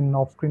happens in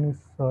off screen is,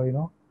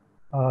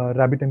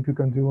 RabbitMQ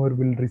consumer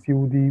will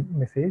receive the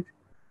message,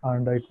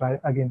 and it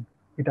again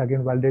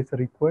validates the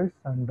request,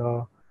 and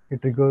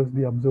it triggers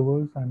the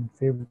observers and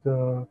saves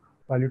the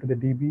value to the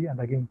DB, and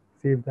again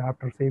saves the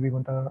after save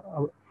event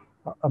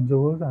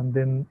observers, and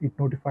then it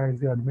notifies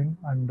the admin,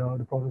 and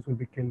the process will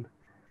be killed.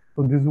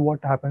 So this is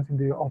what happens in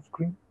the off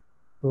screen.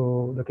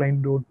 So the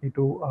client don't need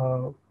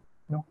to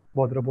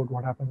bother about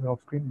what happens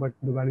off screen, but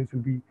the values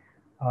will be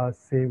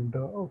saved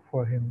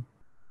for him.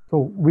 So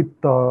with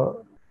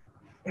so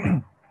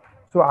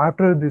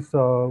after this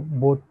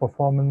both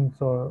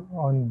performance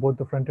on both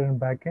the front end and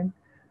back end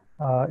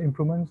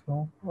improvements,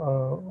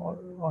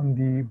 on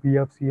the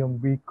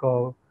BFCM week,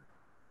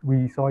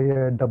 we saw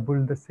a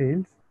double the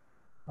sales.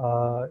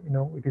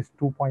 It is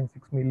 2.6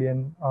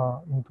 million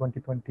in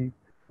 2020.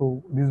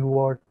 So this is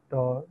what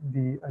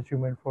the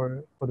achievement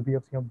for the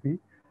BFCM week.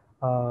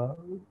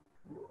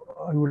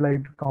 I would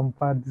like to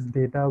compare this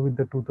data with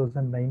the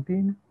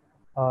 2019.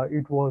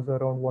 It was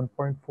around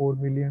 1.4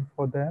 million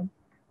for them.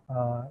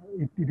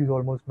 It is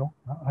almost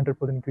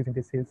 100% increase in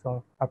the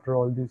sales after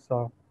all these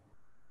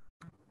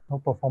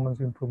performance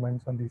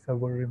improvements and the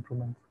server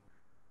improvements.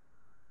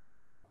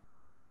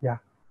 Yeah,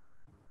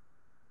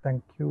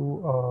 thank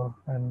you,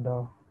 and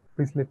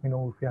please let me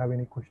know if you have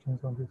any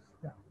questions on this.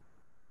 Yeah.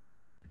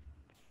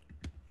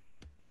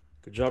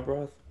 Good job,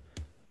 Roth.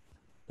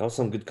 That was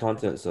some good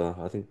content. So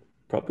I think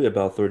probably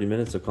about 30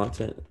 minutes of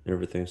content and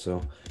everything.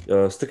 So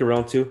stick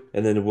around too,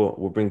 and then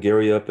we'll bring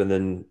Gary up, and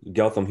then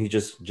Gautam, he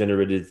just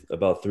generated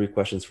about 3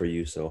 questions for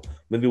you. So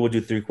maybe we'll do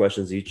 3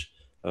 questions each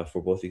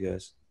for both of you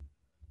guys.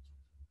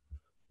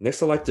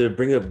 Next, I'd like to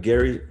bring up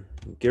Gary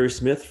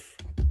Smith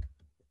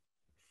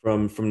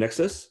From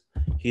Nexcess.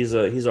 He's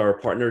our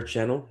partner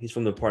channel. He's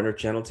from the partner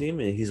channel team,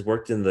 and he's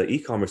worked in the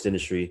e-commerce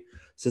industry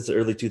since the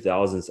early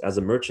 2000s as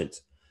a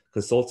merchant,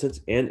 consultant,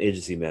 and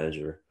agency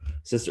manager.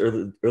 Since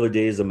the early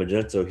days of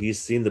Magento, he's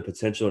seen the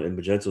potential in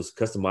Magento's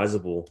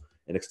customizable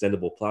and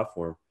extendable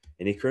platform,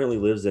 and he currently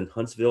lives in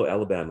Huntsville,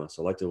 Alabama.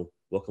 So I'd like to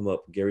welcome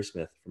up Gary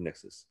Smith from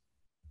Nexcess.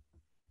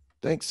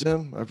 Thanks,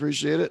 Tim. I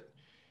appreciate it.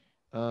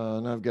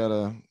 And I've got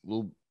a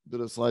little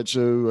bit of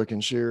slideshow I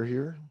can share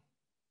here.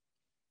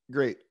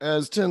 Great.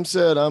 As Tim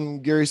said,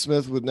 I'm Gary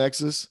Smith with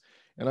Nexcess,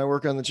 and I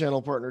work on the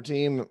channel partner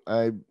team.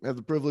 I have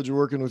the privilege of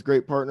working with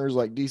great partners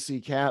like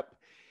DCKAP.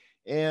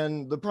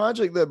 And the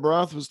project that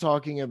Broth was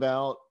talking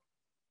about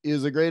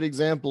is a great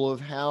example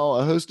of how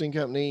a hosting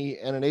company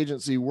and an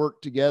agency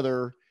work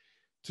together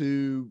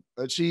to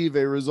achieve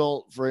a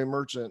result for a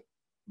merchant.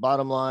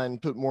 Bottom line,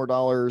 put more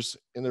dollars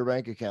in their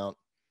bank account.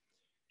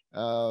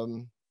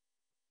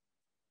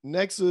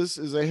 Nexcess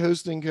is a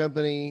hosting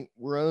company.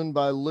 We're owned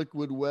by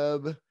Liquid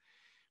Web.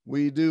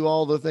 We do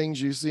all the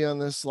things you see on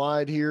this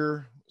slide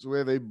here. So we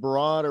have a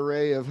broad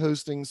array of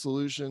hosting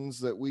solutions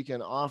that we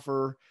can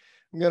offer.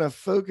 I'm going to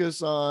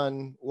focus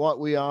on what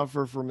we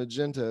offer for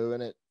Magento,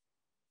 and it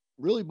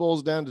really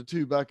boils down to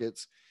two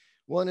buckets.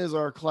 One is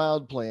our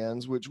cloud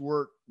plans, which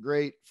work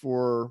great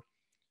for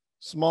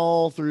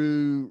small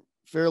through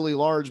fairly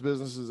large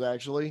businesses,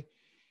 actually.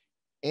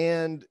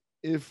 And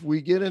if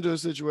we get into a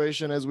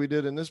situation, as we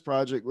did in this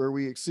project, where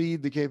we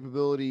exceed the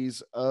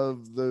capabilities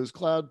of those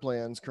cloud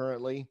plans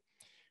currently,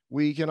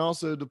 we can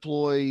also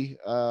deploy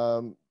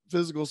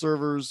physical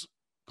servers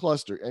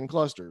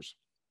clusters.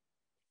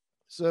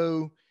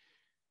 So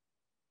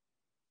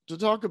to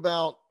talk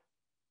about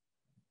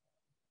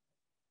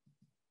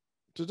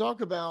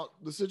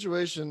the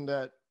situation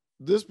that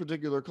this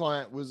particular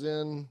client was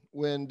in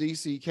when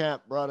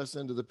DCKAP brought us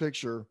into the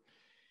picture,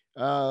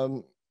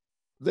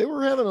 they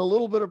were having a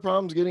little bit of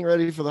problems getting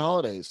ready for the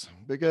holidays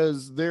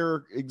because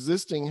their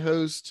existing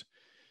host,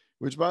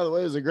 which by the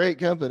way is a great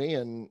company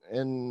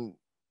and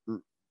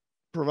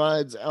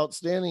provides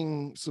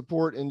outstanding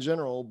support in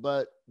general,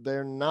 but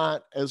they're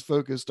not as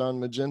focused on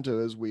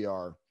Magento as we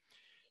are.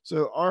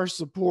 So our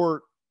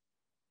support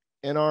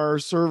and our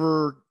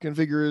server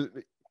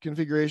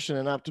configuration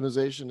and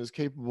optimization is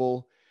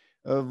capable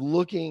of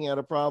looking at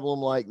a problem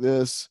like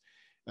this,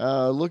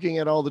 looking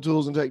at all the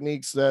tools and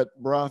techniques that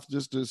Broth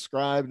just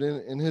described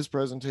in his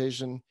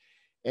presentation,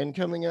 and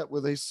coming up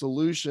with a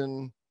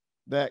solution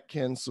that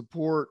can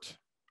support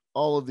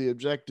all of the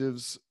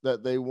objectives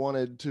that they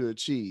wanted to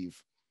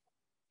achieve.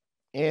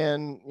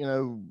 And, you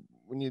know,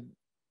 when you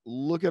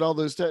look at all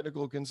those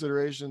technical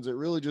considerations, it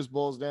really just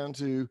boils down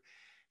to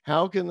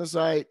how can the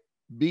site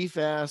be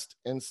fast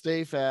and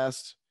stay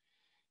fast,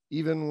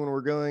 even when we're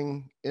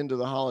going into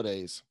the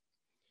holidays.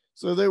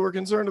 So they were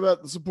concerned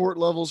about the support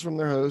levels from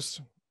their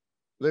host.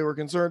 They were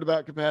concerned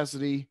about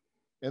capacity,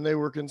 and they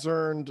were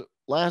concerned,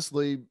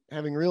 lastly,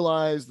 having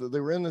realized that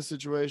they were in this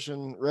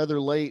situation rather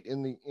late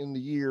in the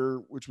year,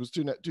 which was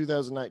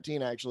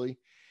 2019 actually.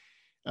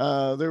 They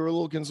were a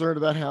little concerned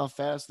about how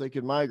fast they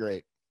could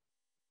migrate,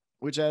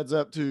 which adds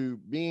up to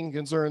being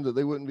concerned that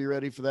they wouldn't be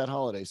ready for that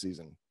holiday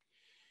season.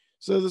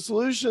 So the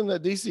solution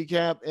that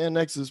DCKAP and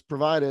Nexcess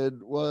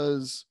provided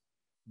was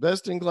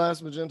best-in-class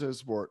Magento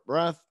support.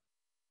 Broth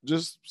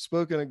just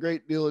spoke in a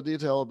great deal of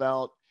detail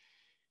about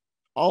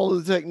all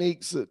of the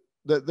techniques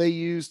that they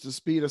use to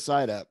speed a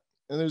site up.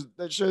 And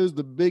that shows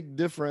the big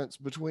difference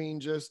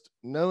between just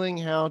knowing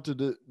how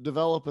to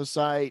develop a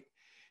site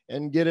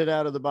and get it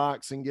out of the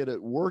box and get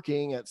it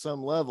working at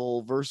some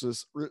level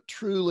versus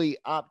truly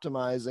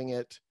optimizing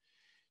it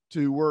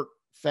to work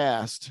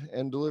fast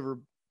and deliver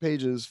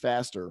pages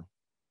faster.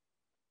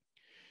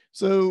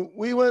 So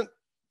we went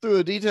through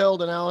a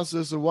detailed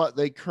analysis of what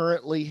they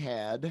currently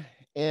had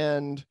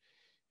and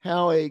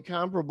how a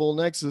comparable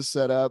Nexcess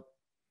setup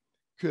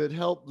could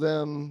help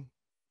them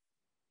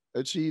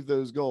achieve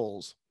those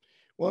goals.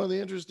 One of the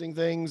interesting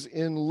things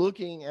in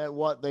looking at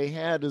what they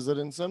had is that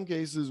in some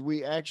cases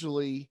we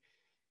actually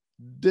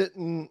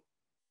didn't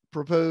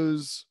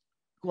propose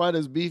quite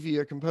as beefy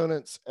a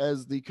components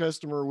as the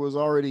customer was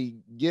already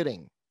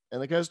getting. And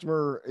the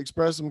customer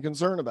expressed some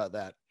concern about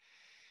that.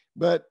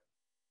 But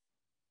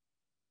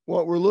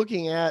what we're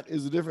looking at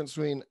is the difference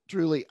between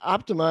truly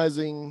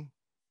optimizing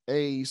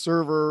a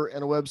server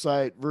and a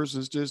website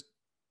versus just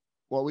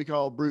what we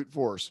call brute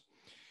force.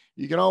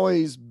 You can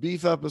always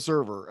beef up a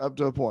server up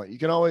to a point. You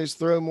can always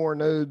throw more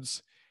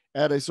nodes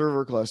at a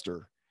server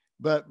cluster.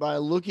 But by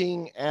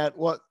looking at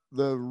what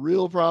the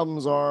real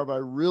problems are, by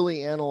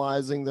really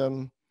analyzing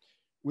them,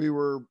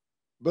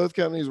 both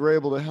companies were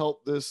able to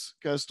help this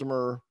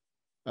customer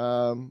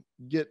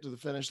get to the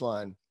finish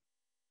line.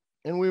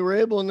 And we were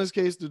able in this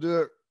case to do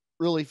it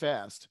really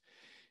fast.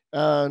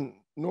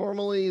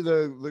 Normally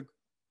the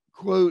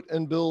quote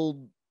and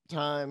build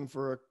time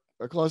for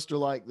a cluster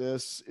like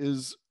this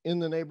is in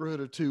the neighborhood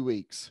of 2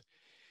 weeks.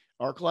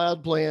 Our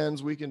cloud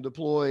plans we can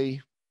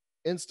deploy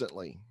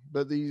instantly,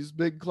 but these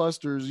big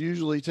clusters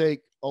usually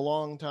take a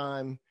long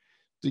time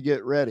to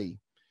get ready.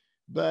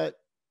 But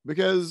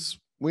because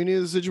we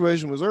knew the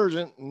situation was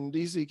urgent and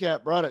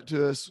DCKAP brought it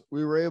to us,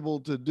 we were able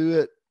to do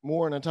it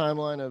more in a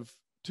timeline of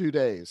 2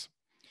 days.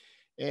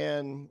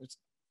 And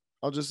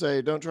I'll just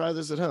say, don't try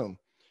this at home,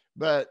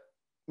 but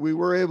we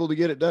were able to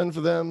get it done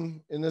for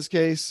them in this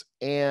case.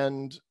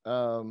 And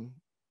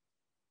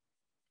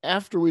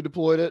after we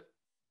deployed it,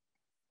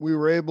 we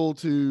were able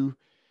to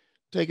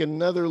take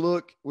another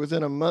look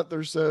within a month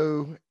or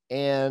so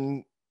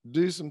and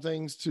do some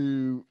things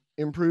to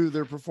improve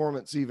their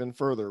performance even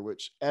further,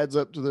 which adds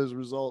up to those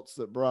results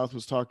that Barath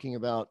was talking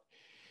about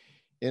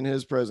in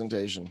his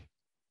presentation.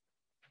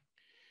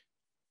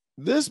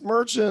 This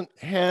merchant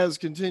has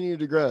continued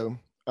to grow.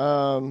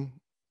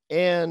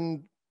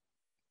 And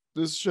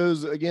this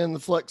shows, again, the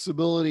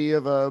flexibility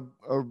of a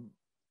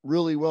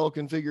really well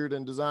configured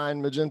and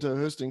designed Magento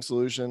hosting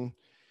solution.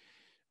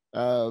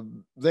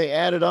 They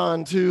added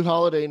on 2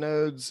 holiday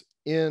nodes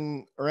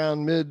in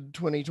around mid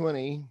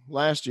 2020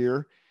 last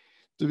year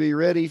to be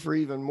ready for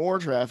even more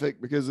traffic,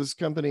 because this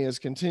company has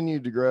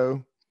continued to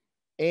grow.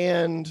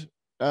 And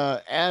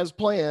as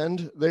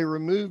planned, they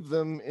removed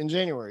them in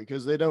January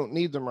because they don't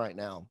need them right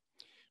now.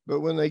 But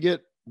when they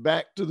get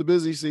back to the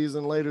busy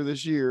season later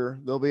this year,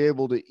 they'll be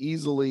able to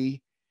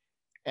easily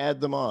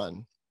add them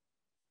on.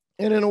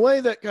 And in a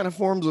way that kind of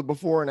forms a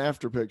before and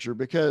after picture,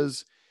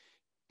 because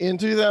in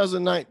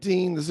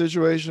 2019, the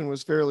situation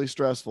was fairly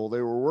stressful.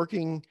 They were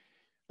working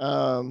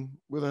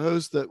with a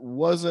host that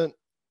wasn't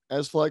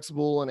as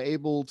flexible and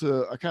able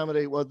to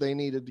accommodate what they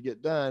needed to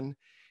get done.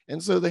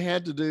 And so they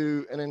had to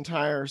do an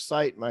entire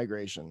site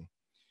migration.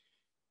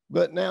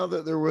 But now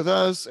that they're with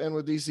us and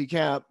with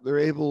DCKAP, they're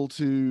able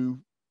to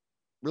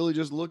really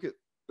just look at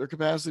their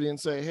capacity and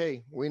say,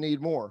 hey, we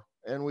need more,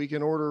 and we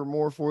can order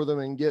more for them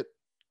and get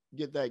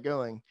that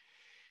going.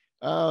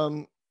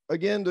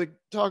 Again, to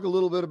talk a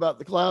little bit about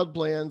the cloud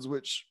plans,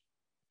 which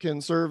can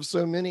serve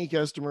so many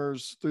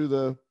customers through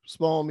the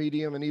small,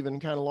 medium, and even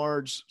kind of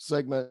large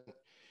segment,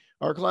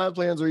 our cloud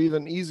plans are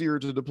even easier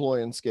to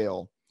deploy and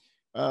scale.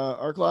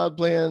 Our cloud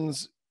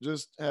plans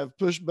just have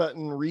push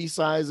button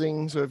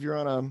resizing. So if you're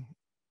on a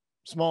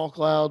small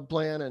cloud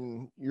plan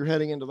and you're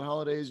heading into the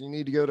holidays and you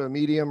need to go to a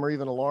medium or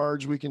even a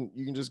large, you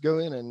can just go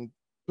in and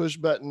push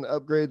button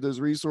upgrade those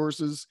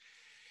resources.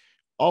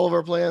 All of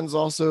our plans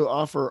also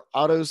offer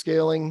auto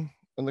scaling.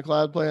 In the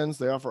cloud plans,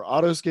 they offer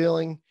auto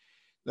scaling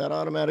that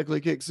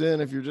automatically kicks in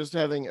if you're just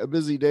having a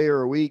busy day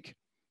or a week.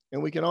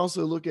 And we can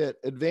also look at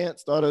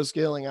advanced auto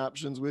scaling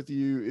options with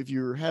you if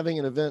you're having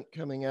an event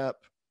coming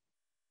up,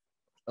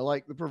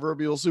 like the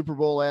proverbial Super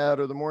Bowl ad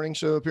or the morning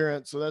show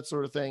appearance, so that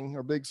sort of thing,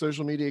 or big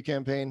social media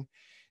campaign.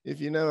 If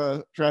you know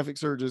a traffic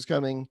surge is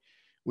coming,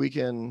 we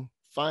can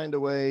find a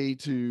way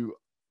to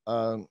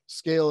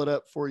scale it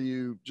up for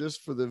you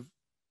just for the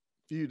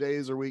few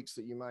days or weeks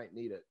that you might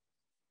need it.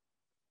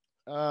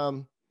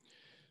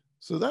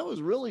 So that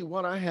was really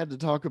what I had to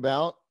talk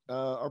about.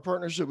 Our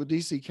partnership with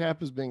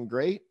DCKAP has been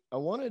great. I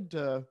wanted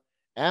to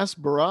ask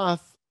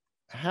Barath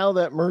how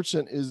that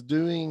merchant is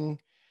doing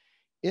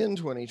in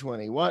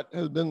 2020. What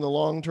has been the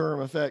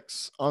long-term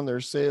effects on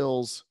their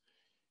sales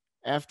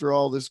after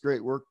all this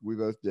great work we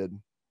both did?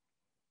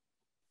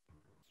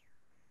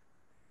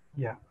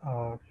 Yeah,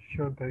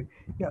 sure, Gary.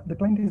 Yeah, the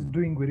client is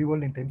doing very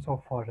well in terms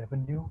of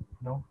revenue.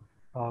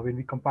 When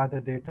we compare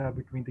the data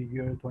between the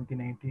year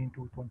 2019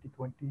 to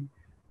 2020,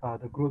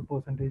 the growth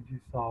percentage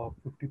is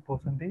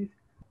 50%.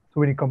 So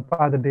when you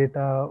compare the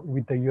data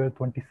with the year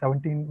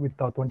 2017 with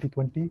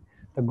 2020,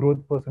 the growth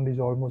percentage is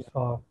almost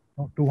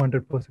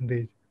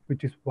 200%,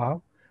 which is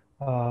wow.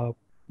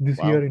 This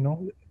Wow. year,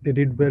 they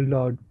did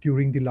well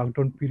during the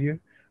lockdown period.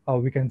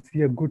 We can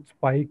see a good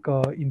spike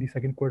in the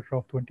second quarter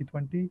of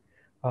 2020.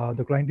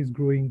 The client is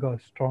growing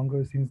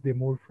stronger since they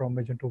moved from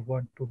Magento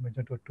 1 to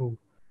Magento 2.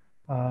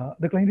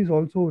 The client is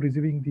also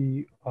receiving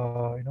the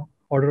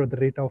order at the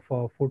rate of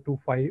 4 to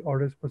 5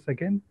 orders per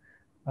second,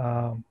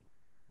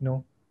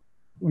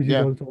 which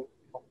is also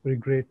very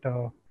great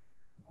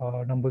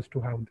numbers to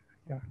have.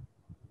 Yeah.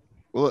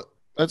 Well,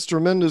 that's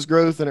tremendous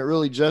growth, and it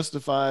really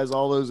justifies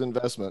all those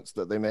investments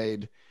that they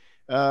made.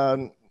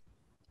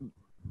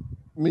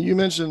 You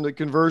mentioned the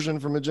conversion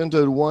from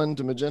Magento 1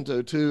 to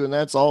Magento 2, and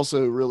that's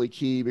also really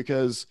key,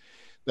 because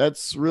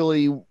that's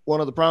really one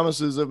of the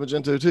promises of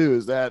Magento 2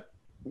 is that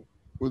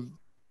with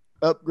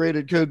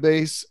upgraded code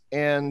base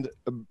and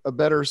a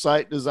better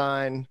site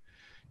design,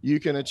 you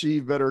can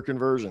achieve better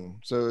conversion.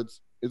 So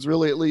it's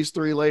really at least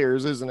 3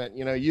 layers, isn't it?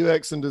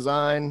 UX and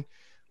design,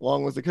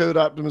 along with the code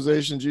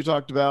optimizations you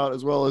talked about,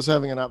 as well as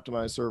having an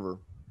optimized server.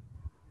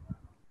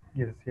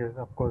 Yes,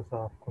 of course,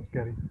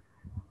 Gary.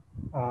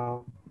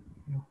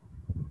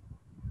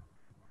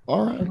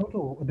 All right. And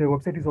also, the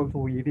website is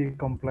also ADA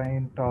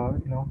compliant.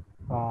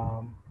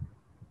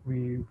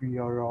 We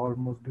are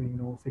almost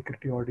doing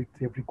security audits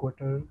every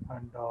quarter,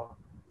 and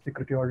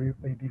security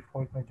audit by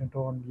default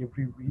Magento on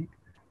every week.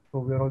 So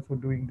we are also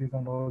doing this,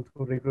 and also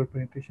regular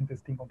penetration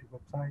testing on the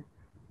website.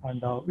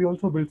 And we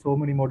also build so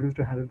many modules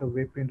to handle the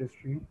web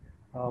industry,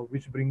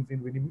 which brings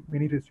in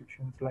many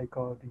restrictions like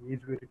the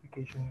age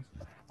verifications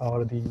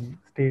or the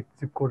state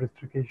zip code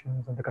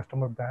restrictions and the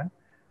customer ban.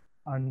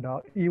 And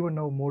even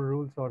now, more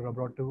rules are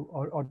brought to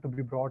or ought to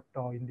be brought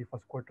in the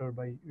first quarter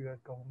by U.S.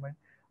 government,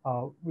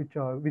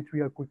 which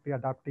we are quickly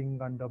adapting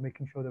and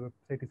making sure the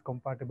website is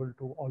compatible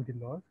to all the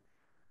laws.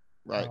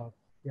 Right.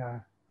 Yeah.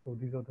 So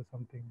these are the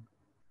something.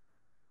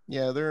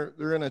 Yeah,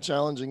 they're in a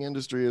challenging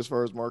industry as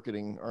far as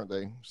marketing, aren't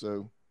they?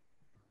 So,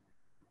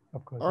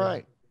 Of course, all yeah.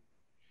 right.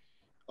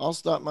 I'll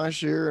stop my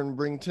share and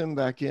bring Tim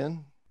back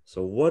in.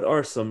 So what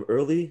are some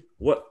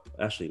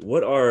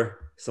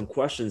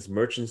questions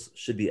merchants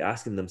should be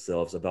asking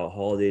themselves about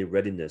holiday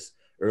readiness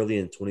early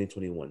in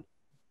 2021?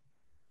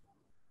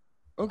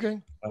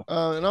 Okay.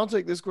 And I'll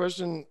take this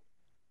question.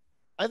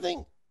 I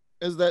think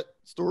as that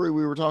story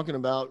we were talking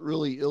about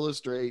really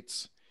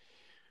illustrates,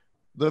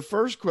 the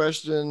first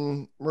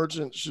question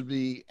merchants should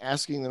be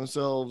asking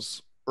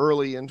themselves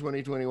early in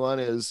 2021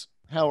 is,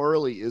 how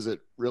early is it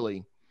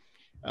really?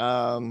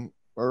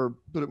 Or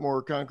put it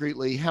more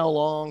concretely, how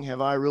long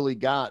have I really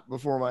got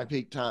before my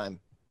peak time?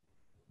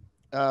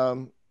 I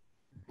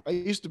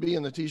used to be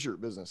in the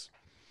t-shirt business,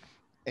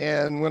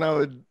 and when I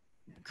would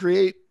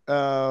create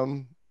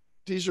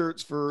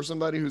t-shirts for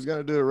somebody who's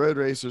going to do a road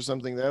race or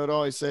something, they would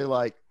always say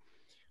like,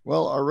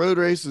 well, our road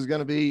race is going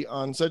to be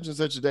on such and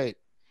such a date.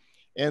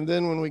 And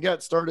then when we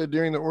got started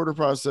during the order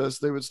process,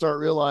 they would start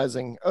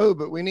realizing, oh,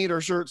 but we need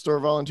our shirts to our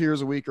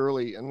volunteers a week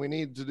early, and we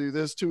need to do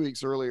this 2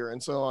 weeks earlier,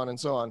 and so on and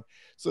so on.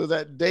 So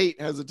that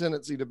date has a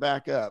tendency to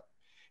back up.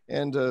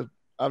 And to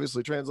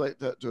obviously translate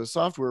that to a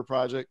software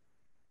project,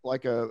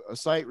 like a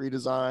site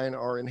redesign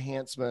or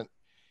enhancement,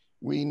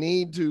 we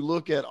need to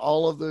look at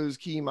all of those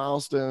key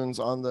milestones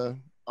on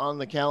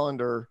the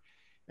calendar.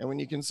 And when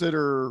you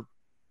consider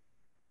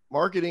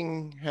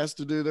marketing has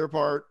to do their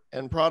part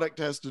and product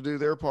has to do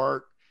their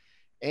part,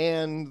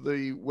 and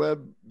the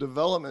web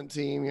development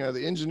team,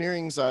 the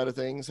engineering side of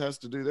things has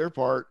to do their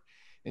part,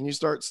 and you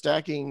start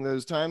stacking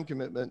those time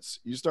commitments,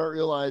 you start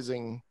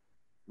realizing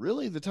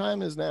really the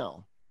time is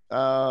now.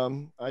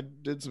 I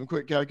did some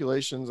quick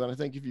calculations, and I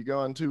think if you go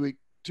on 2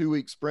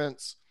 week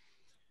sprints,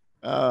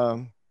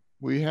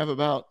 we have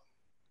about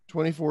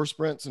 24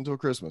 sprints until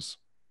Christmas.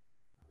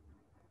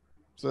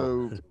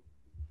 So,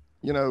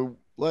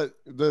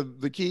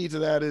 the key to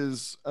that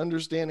is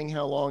understanding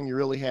how long you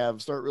really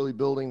have. Start really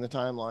building the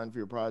timeline for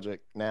your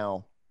project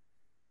now.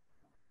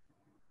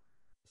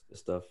 Good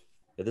stuff.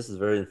 Yeah, this is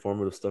very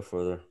informative stuff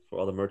for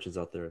all the merchants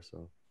out there.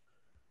 So,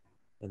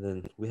 and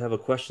then we have a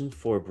question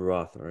for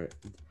Bharath. All right.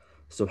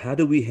 So, how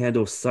do we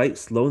handle site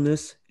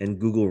slowness and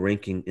Google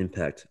ranking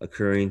impact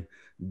occurring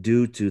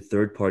due to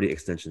third-party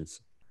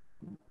extensions?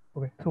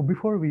 Okay. So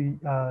before we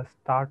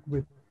start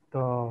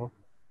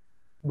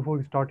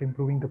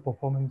improving the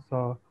performance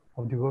of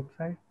the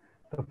website,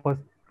 the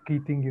first key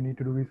thing you need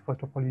to do is,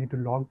 first of all, you need to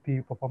log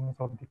the performance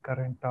of the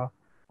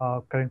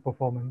current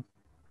performance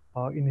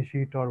in a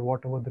sheet or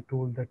whatever the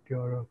tool that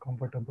you're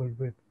comfortable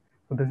with.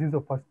 So this is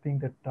the first thing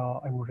that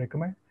I would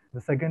recommend.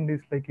 The second is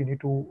like you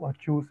need to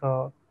choose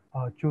a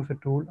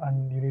tool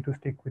and you need to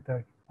stick with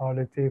it.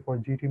 Let's say for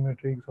GT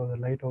metrics or the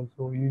light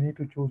also, you need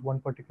to choose one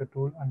particular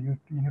tool and you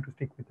need to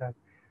stick with that.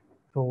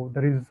 So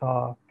that is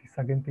the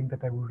second thing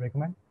that I would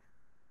recommend.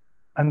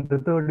 And the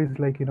third is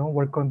like,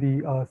 work on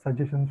the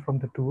suggestions from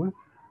the tool.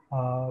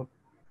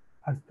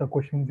 As the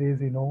question says,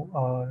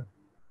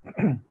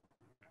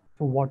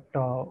 so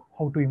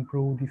how to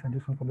improve the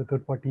suggestion from the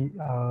third party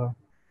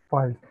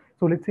files.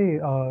 So let's say,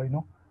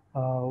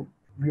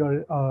 we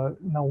are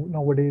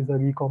nowadays the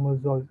e-commerce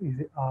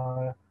is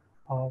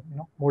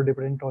more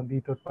dependent on the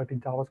third party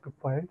JavaScript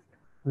files.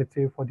 Let's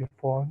say for the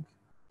fonts,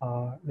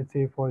 let's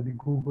say for the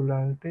Google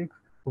Analytics,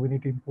 so we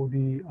need to import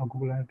the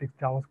Google Analytics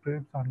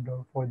JavaScripts, and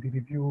for the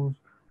reviews,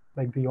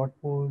 like the yacht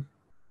post,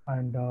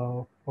 and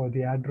for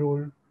the ad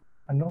roll.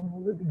 And now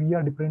we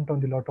are dependent on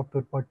the lot of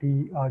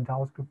third-party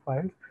JavaScript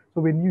files.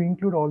 So when you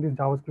include all these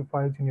JavaScript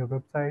files in your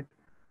website,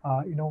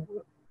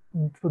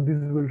 so this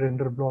will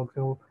render blocks.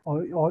 So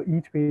or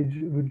each page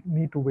will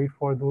need to wait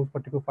for those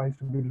particular files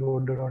to be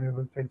loaded on your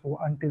website. So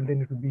until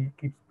then, it will be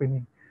keep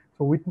spinning.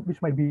 So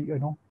which might be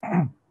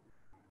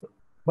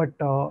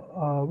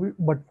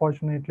but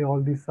fortunately,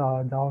 all these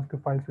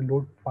JavaScript files will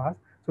load fast,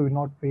 so we'll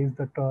not face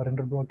that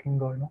render blocking,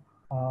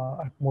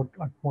 at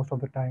most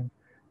of the time.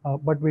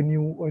 But when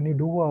you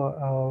do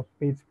a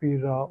page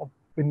speed,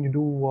 when you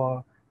do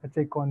a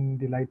check on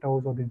the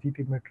Lighthouse or the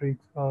GT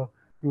metrics, you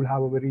will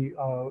have a very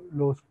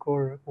low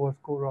score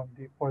on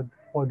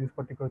for this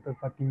particular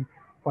third-party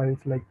files.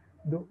 Like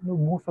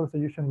most of the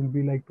suggestion will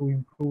be like to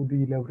improve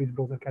the leverage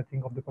browser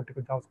caching of the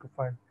particular JavaScript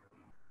file.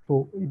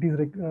 So it is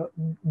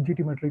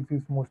GT Metrics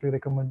is mostly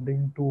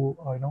recommending to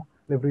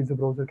leverage the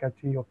browser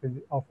cache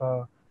of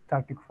a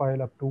static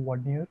file up to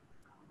 1 year.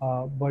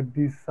 But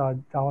these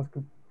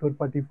JavaScript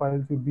third-party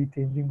files will be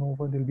changing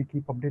over. They'll be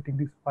keep updating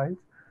these files.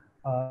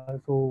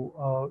 So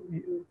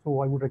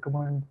I would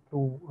recommend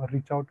to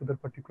reach out to the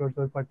particular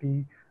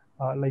third-party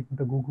like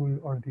the Google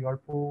or the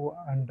Arpo,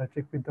 and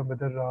check with them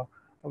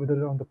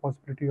whether on the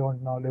possibility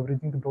on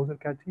leveraging the browser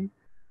cache.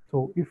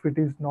 So if it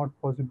is not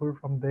possible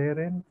from their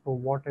end, so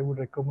what I would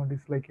recommend is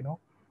like,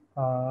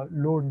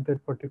 load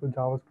that particular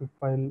JavaScript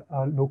file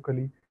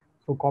locally.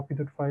 So copy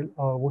that file,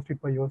 host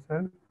it by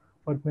yourself,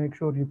 but make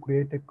sure you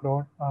create a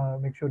cron.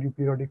 Make sure you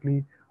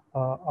periodically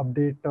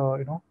update,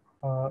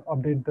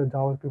 update the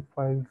JavaScript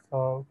files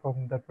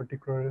from that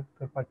particular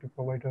third-party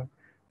provider.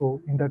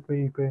 So in that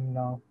way, you can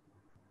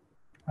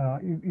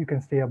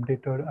stay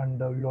updated, and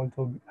you'll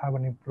also have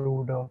an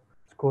improved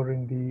score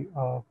in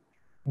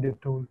the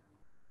tool.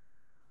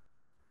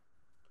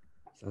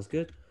 Sounds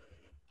good.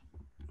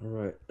 All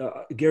right,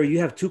 Gary, you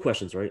have two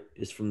questions, right?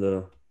 It's from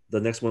the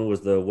next one was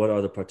the what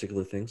are the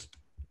particular things?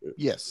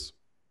 Yes.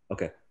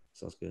 Okay,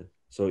 sounds good.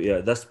 So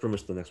yeah, that's pretty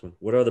much the next one.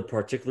 What are the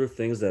particular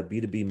things that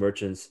B2B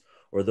merchants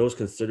or those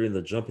considering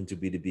the jump into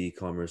B2B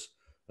e-commerce,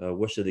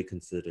 what should they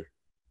consider?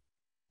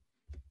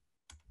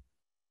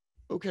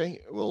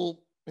 Okay.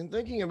 Well, in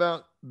thinking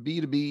about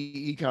B2B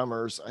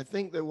e-commerce, I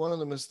think that one of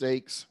the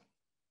mistakes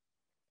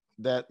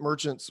that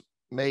merchants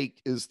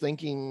make is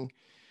thinking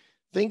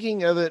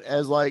of it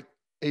as like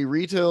a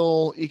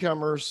retail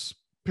e-commerce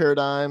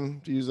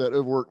paradigm, to use that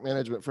overwork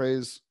management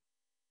phrase.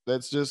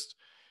 That's just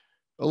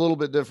a little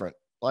bit different.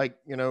 Like,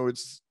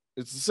 it's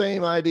the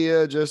same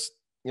idea, just,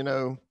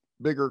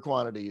 bigger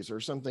quantities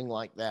or something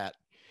like that.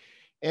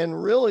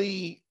 And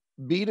really,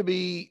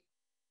 B2B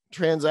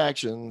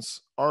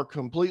transactions are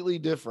completely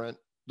different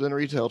than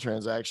retail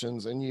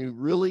transactions. And you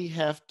really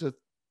have to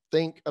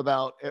think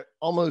about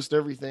almost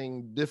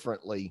everything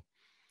differently.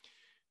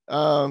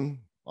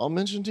 I'll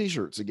mention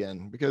t-shirts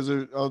again, because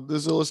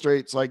this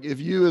illustrates, like, if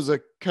you as a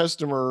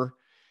customer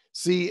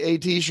see a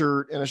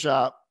t-shirt in a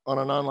shop, on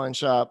an online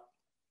shop,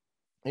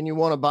 and you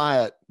want to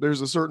buy it,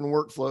 there's a certain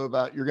workflow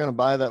about you're going to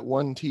buy that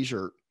one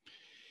t-shirt.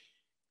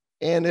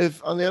 And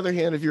if, on the other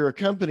hand, if you're a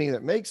company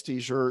that makes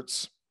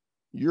t-shirts,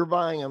 you're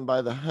buying them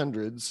by the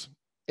hundreds,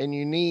 and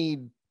you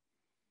need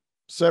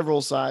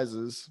several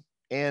sizes.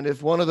 And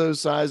if one of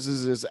those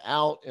sizes is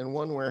out in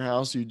one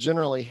warehouse, you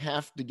generally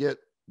have to get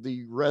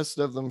the rest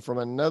of them from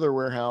another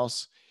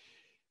warehouse,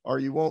 or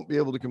you won't be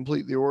able to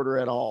complete the order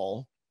at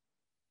all.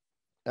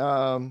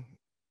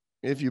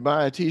 If you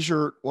buy a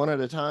t-shirt one at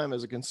a time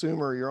as a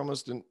consumer, you're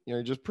almost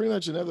just pretty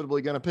much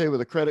inevitably going to pay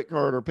with a credit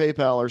card or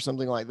PayPal or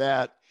something like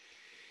that,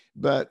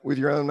 but with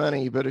your own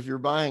money. But if you're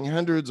buying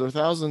hundreds or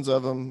thousands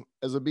of them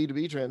as a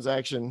B2B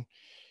transaction,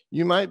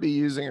 you might be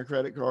using a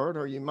credit card,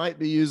 or you might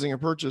be using a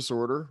purchase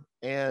order,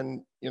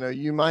 and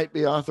you might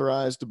be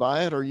authorized to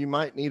buy it, or you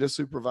might need a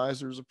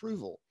supervisor's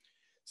approval.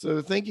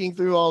 So thinking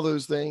through all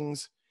those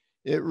things,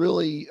 it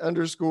really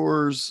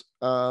underscores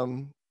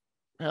how,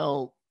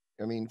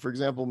 for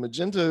example,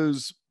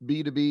 Magento's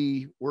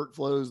B2B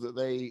workflows that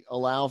they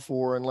allow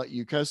for and let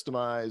you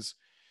customize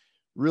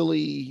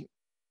really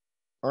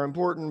are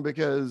important,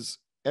 because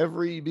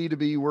every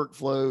B2B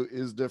workflow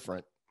is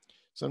different.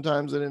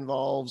 Sometimes it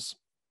involves,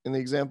 in the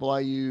example I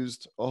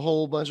used, a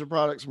whole bunch of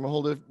products from a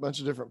whole bunch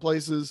of different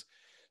places.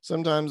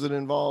 Sometimes it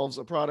involves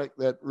a product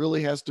that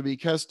really has to be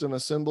custom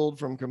assembled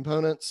from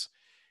components.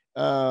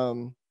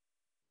 With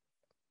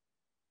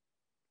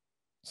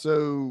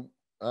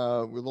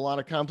a lot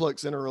of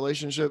complex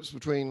interrelationships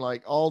between,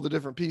 like, all the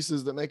different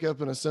pieces that make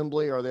up an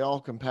assembly, are they all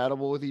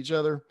compatible with each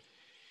other?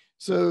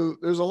 So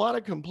there's a lot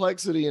of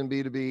complexity in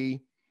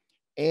B2B,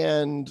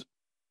 and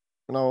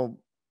I'll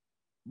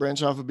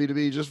branch off of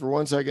B2B just for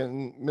 1 second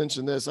and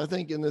mention this. I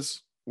think in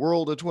this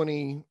world of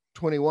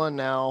 2021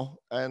 now,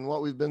 and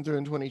what we've been through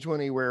in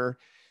 2020, where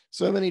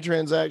so many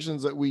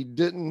transactions that we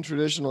didn't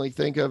traditionally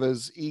think of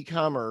as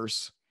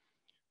e-commerce,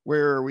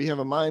 where we have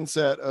a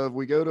mindset of,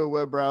 we go to a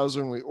web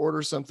browser and we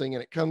order something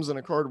and it comes in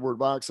a cardboard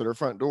box at our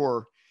front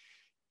door,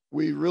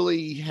 we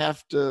really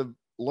have to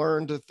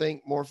learn to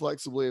think more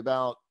flexibly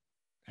about,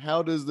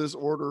 how does this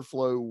order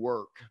flow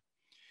work?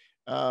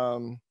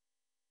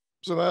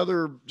 Some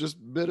other just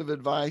bit of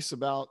advice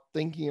about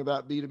thinking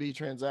about B2B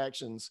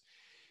transactions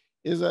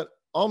is that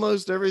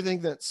almost everything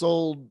that's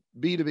sold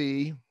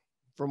B2B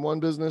from one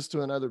business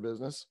to another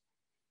business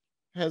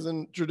has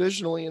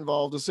traditionally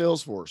involved a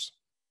sales force.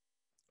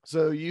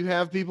 So you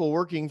have people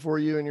working for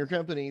you in your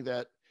company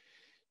that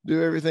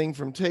do everything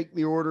from take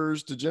the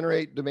orders to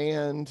generate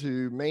demand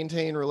to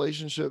maintain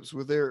relationships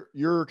with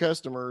your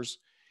customers.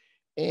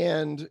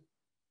 And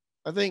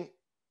I think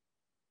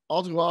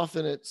all too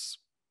often it's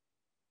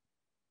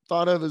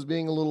thought of as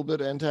being a little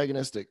bit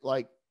antagonistic.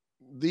 Like,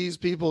 these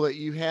people that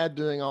you had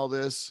doing all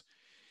this,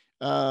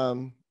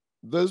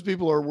 those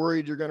people are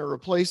worried you're going to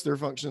replace their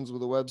functions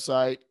with a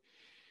website.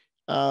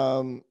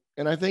 And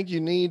I think you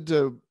need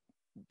to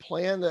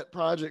plan that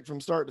project from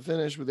start to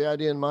finish with the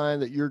idea in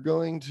mind that you're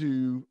going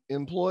to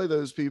employ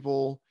those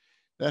people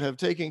that have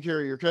taken care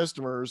of your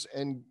customers,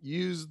 and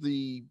use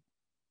the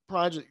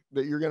project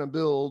that you're going to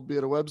build, be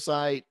it a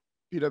website,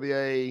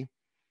 PWA,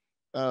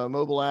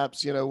 mobile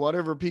apps,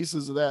 whatever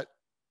pieces of that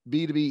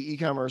B2B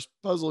e-commerce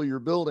puzzle you're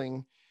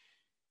building,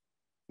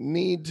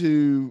 need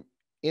to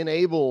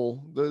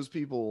enable those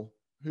people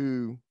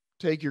who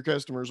take your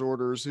customers'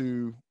 orders,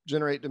 who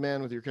generate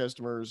demand with your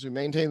customers, who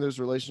maintain those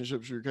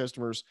relationships with your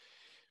customers.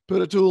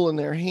 Put a tool in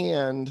their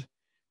hand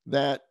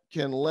that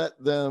can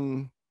let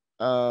them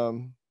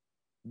go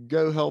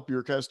help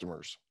your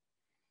customers.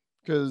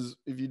 Because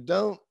if you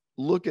don't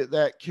look at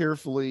that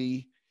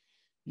carefully,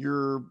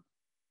 you're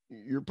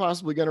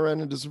possibly going to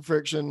run into some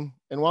friction.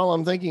 And while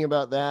I'm thinking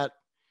about that,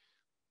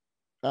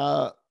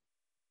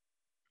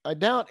 I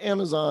doubt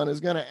Amazon is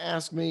going to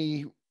ask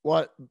me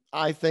what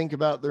I think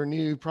about their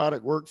new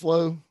product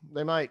workflow.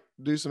 They might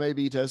do some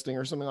A/B testing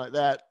or something like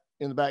that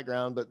in the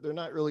background, but they're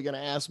not really going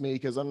to ask me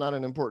because I'm not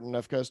an important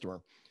enough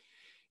customer.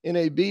 In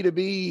a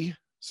B2B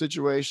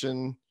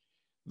situation,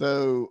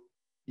 though,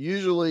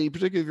 usually,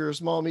 particularly if you're a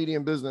small,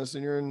 medium business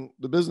and you're in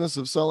the business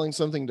of selling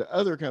something to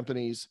other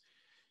companies,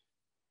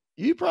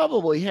 you could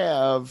probably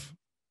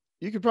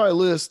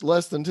list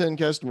less than 10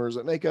 customers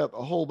that make up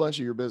a whole bunch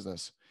of your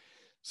business.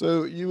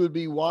 So you would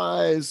be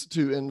wise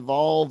to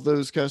involve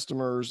those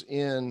customers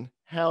in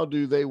how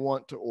do they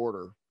want to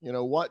order?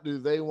 What do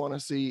they want to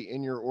see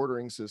in your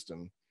ordering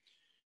system?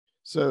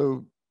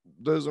 So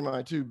those are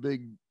my two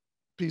big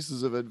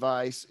pieces of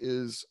advice: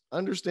 is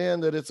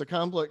understand that it's a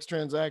complex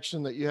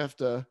transaction that you have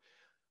to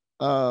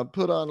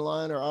put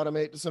online or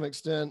automate to some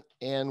extent,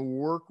 and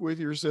work with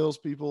your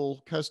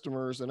salespeople,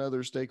 customers, and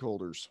other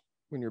stakeholders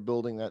when you're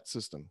building that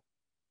system.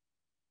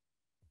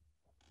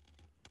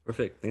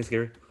 Perfect. Thanks,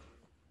 Gary.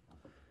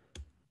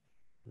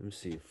 Let me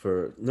see.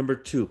 For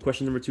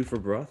question number two for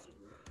Broth.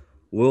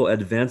 Will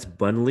advanced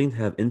bundling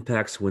have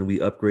impacts when we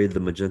upgrade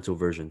the Magento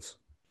versions?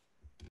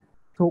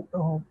 So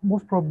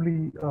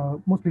mostly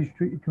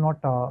it will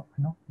not,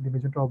 the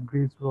Magento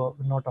upgrades will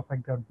not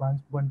affect the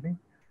advanced bundling,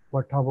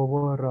 but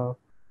however,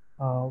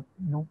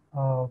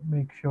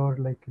 make sure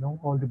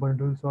all the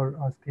bundles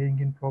are staying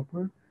in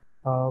proper.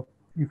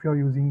 If you're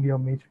using your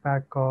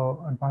Pack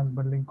advanced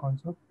bundling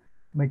concept,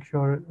 make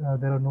sure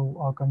there are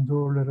no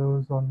console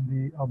errors on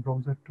the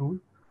browser tool.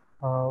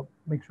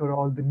 Make sure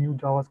all the new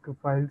JavaScript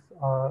files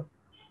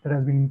that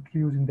has been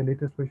introduced in the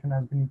latest version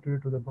has been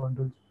included to the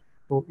bundles.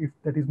 So if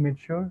that is made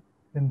sure,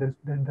 then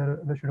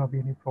there should not be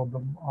any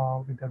problem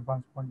with the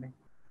advanced bundling.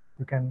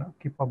 You can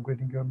keep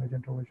upgrading your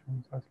Magento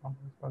versions as long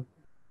as possible.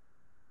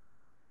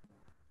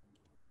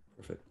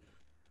 Perfect.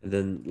 And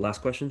then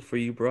last question for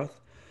you,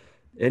 Broth.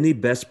 Any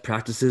best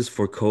practices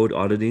for code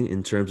auditing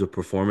in terms of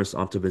performance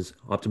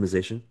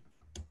optimization?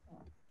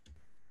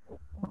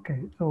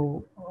 Okay,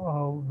 so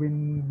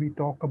when we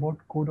talk about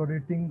code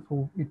auditing,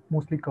 so it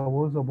mostly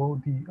covers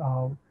about the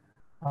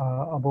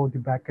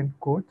backend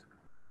codes.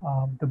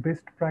 The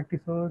best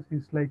practices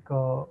is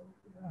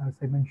as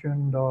I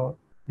mentioned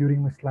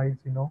during the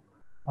slides,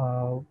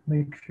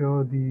 make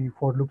sure the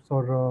for loops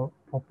are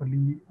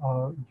properly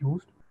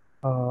used.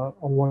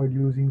 Avoid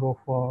using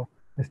of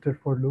nested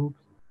for loops,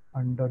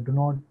 and do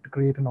not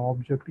create an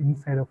object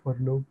inside a for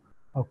loop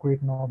or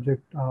create an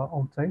object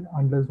outside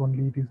unless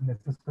only it is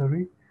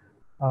necessary.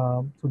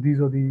 So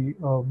these are the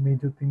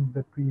major things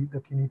that you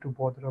need to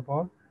bother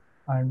about,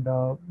 and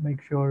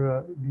make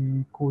sure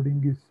the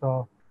coding is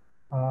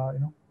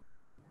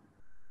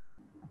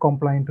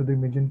compliant to the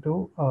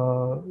Magento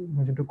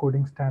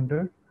coding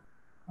standard.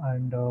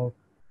 And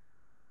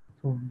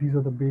so these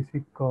are the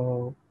basic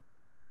code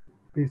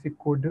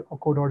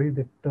audit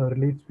that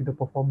relates with the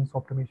performance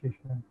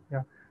optimization.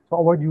 Yeah. So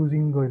avoid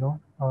using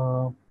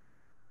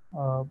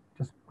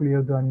just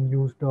clear the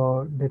unused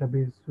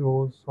database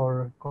rows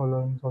or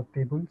columns or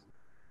tables,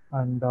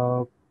 and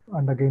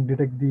again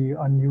detect the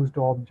unused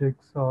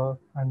objects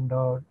and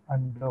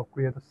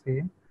clear the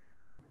same.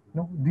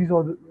 These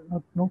are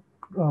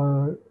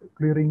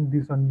clearing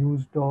these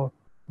unused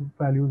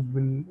values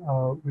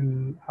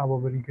will have a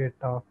very great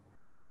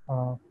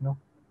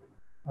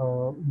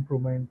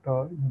improvement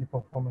in the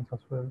performance as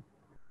well.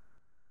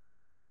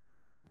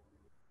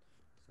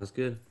 That's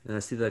good. And I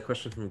see that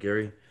question from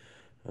Gary.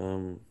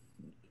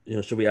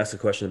 Should we ask a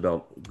question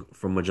about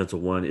from Magento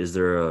 1, is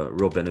there a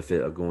real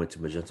benefit of going to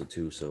Magento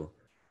 2? So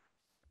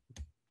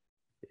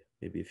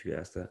maybe if you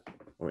ask that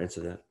or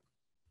answer that.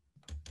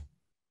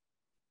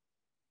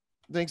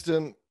 Thanks,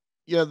 Tim.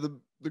 Yeah,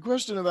 the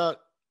question about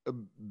a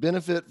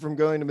benefit from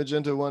going to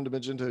Magento 1 to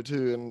Magento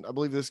 2, and I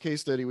believe this case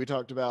study we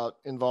talked about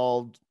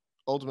involved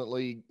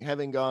ultimately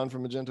having gone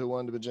from Magento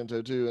 1 to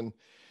Magento 2 and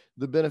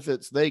the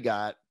benefits they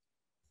got.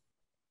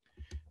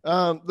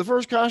 The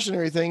first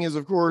cautionary thing is,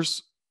 of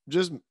course,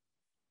 just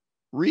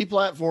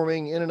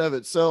replatforming in and of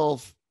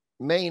itself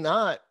may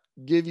not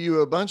give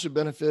you a bunch of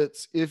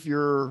benefits if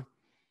you're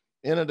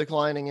in a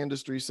declining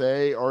industry,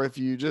 say, or if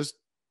you just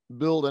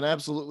build an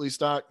absolutely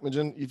stock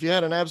Magento. If you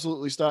had an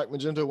absolutely stock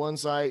Magento 1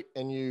 site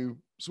and you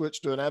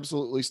switch to an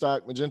absolutely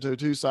stock Magento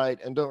 2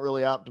 site and don't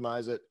really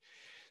optimize it,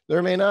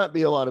 there may not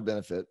be a lot of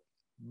benefit.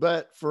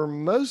 But for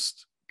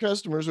most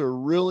customers who are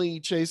really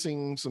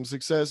chasing some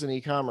success in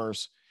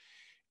e-commerce,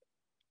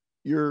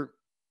 you're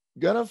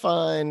going to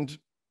find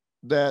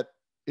that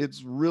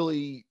it's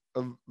really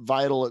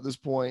vital at this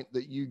point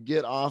that you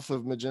get off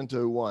of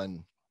Magento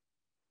 1.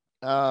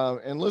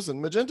 And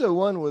listen, Magento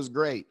 1 was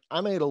great.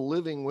 I made a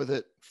living with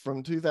it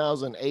from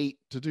 2008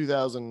 to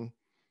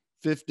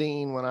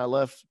 2015 when I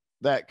left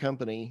that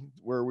company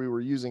where we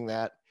were using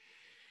that.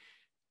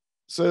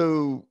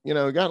 So,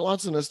 got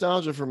lots of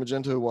nostalgia for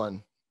Magento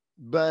 1.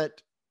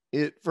 But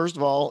first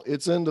of all,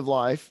 it's end of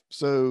life.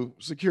 So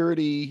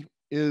security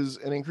is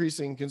an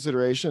increasing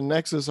consideration.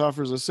 Nexcess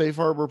offers a safe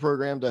harbor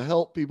program to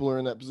help people who are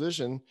in that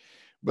position,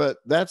 but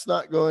that's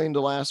not going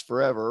to last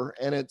forever.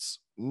 And it's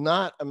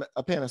not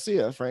a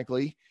panacea,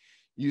 frankly.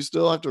 You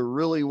still have to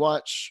really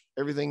watch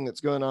everything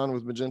that's going on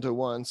with Magento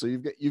 1. So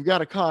you've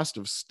got a cost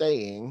of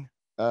staying,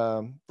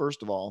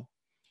 first of all.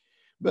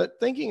 But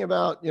thinking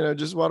about,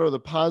 just what are the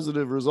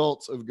positive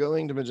results of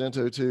going to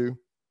Magento 2,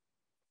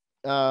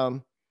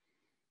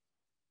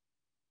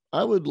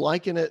 I would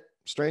liken it,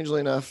 strangely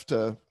enough,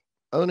 to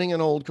owning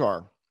an old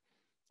car.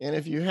 And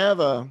if you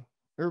have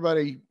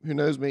everybody who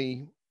knows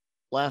me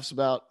laughs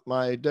about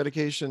my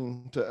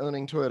dedication to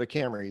owning Toyota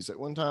Camrys. At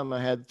one time,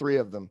 I had 3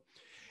 of them.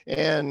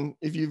 And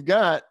if you've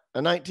got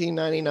a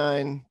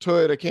 1999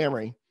 Toyota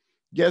Camry,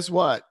 guess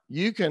what?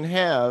 You can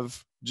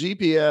have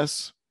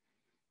GPS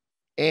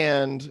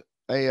and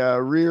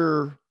a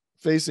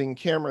rear-facing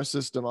camera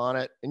system on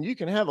it, and you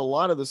can have a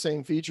lot of the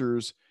same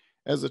features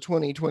as a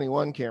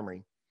 2021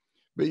 Camry.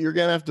 But you're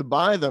going to have to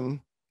buy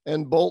them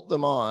and bolt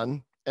them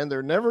on, and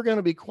they're never going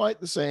to be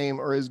quite the same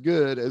or as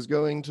good as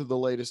going to the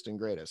latest and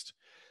greatest.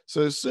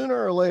 So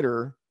sooner or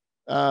later,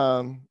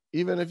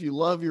 even if you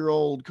love your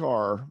old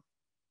car,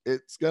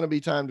 it's going to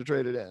be time to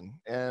trade it in.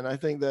 And I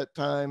think that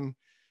time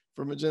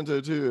for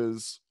Magento 2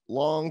 is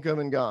long come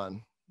and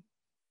gone.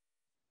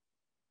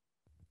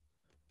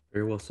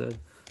 Very well said.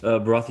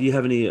 Barath, do you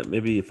have any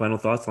maybe final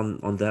thoughts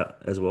on that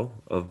as well,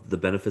 of the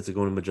benefits of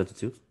going to Magento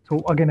 2?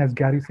 So again, as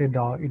Gary said,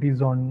 it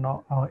is on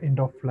end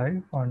of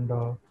life,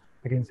 and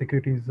again,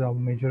 security is a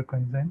major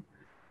concern.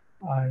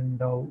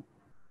 And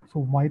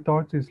so my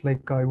thoughts is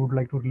like, I would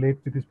like to relate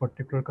with this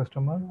particular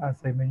customer. As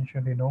I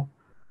mentioned,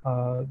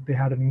 they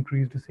had an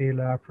increased sale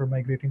after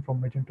migrating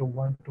from Magento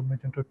 1 to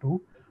Magento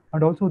 2.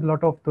 And also a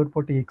lot of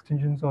third-party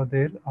extensions are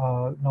there.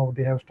 Now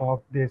they have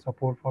stopped their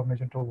support for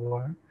Magento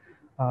 1.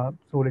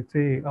 So let's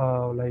say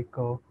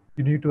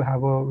you need to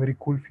have a very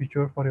cool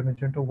feature for a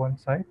Magento 1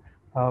 site.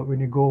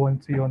 When you go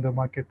and see on the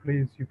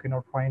marketplace, you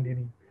cannot find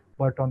any.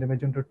 But on the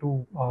Magento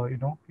 2,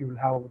 you will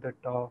have that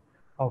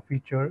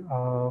feature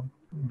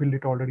build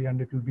it already, and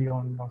it will be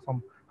on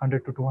some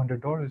 $100 to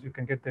 $200 you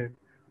can get there.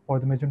 For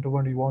the Magento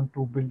 1, you want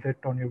to build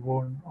that on your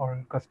own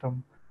or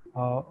custom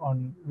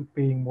on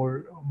paying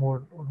more on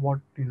what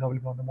is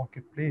available on the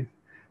marketplace.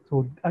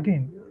 So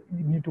again,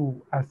 you need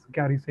to, as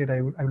Gary said, I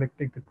would like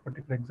to take that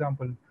particular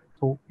example.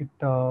 So it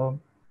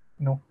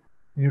you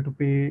need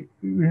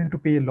to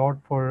pay a lot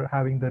for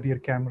having the rear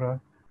camera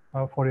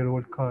for your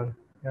old car.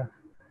 Yeah.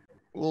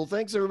 Well,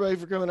 thanks everybody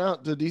for coming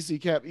out to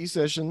DCKAP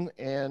eSession,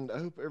 and I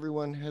hope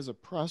everyone has a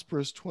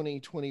prosperous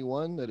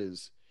 2021 that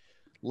is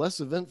less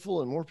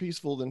eventful and more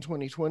peaceful than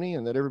 2020,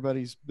 and that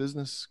everybody's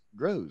business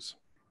grows.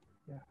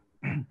 Yeah.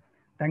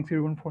 Thanks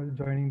everyone for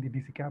joining the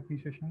DCKAP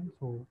eSession.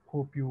 So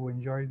hope you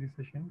enjoy this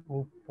session.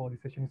 Hope the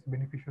session is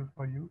beneficial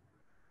for you,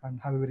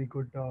 and have a very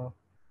good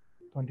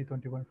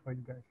 2021 for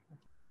you guys.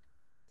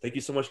 Thank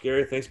you so much,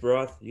 Gary. Thanks,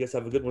 Barath. You guys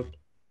have a good one.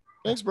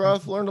 Thanks,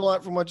 Barath. Learned a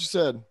lot from what you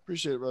said.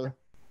 Appreciate it, brother.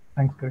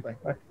 Thanks, Greg.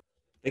 Bye.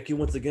 Thank you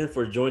once again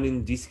for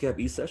joining DCKAP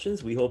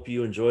eSessions. We hope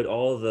you enjoyed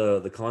all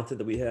the content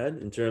that we had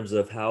in terms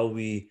of how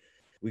we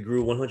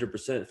grew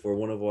 100% for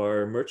one of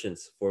our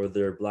merchants for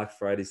their Black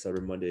Friday,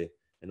 Cyber Monday,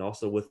 and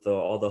also with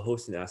all the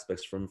hosting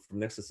aspects from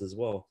Nexcess as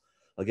well.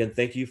 Again,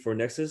 thank you for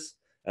Nexcess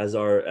as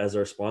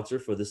our sponsor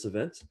for this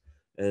event,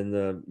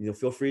 and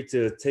feel free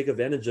to take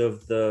advantage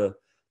of the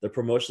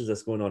promotions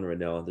that's going on right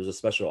now. There's a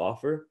special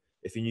offer.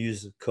 If you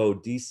use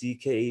code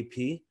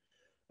DCKAP,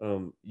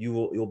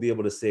 you'll be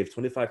able to save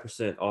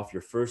 25% off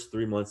your first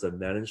 3 months of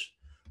managed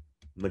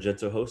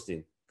Magento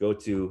hosting. Go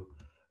to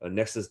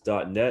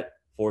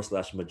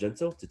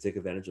nexcess.net/Magento to take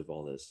advantage of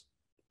all this.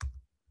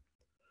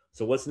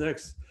 So what's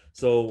next?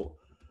 So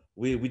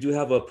we do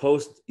have a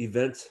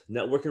post-event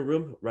networking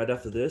room right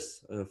after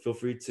this. Feel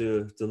free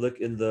to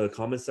look in the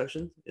comment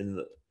section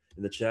in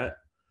the chat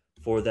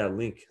for that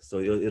link. So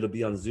it'll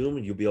be on Zoom,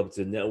 and you'll be able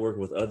to network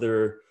with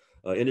other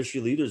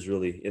industry leaders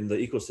really in the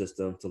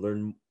ecosystem to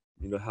learn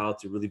how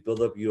to really build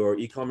up your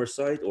e-commerce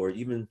site, or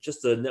even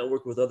just to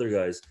network with other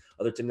guys,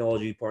 other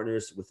technology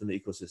partners within the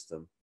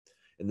ecosystem.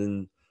 And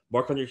then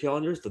mark on your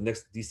calendars, the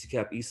next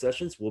DCKAP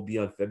eSessions will be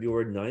on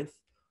February 9th,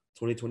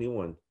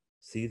 2021.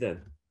 See you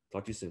then.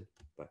 Talk to you soon.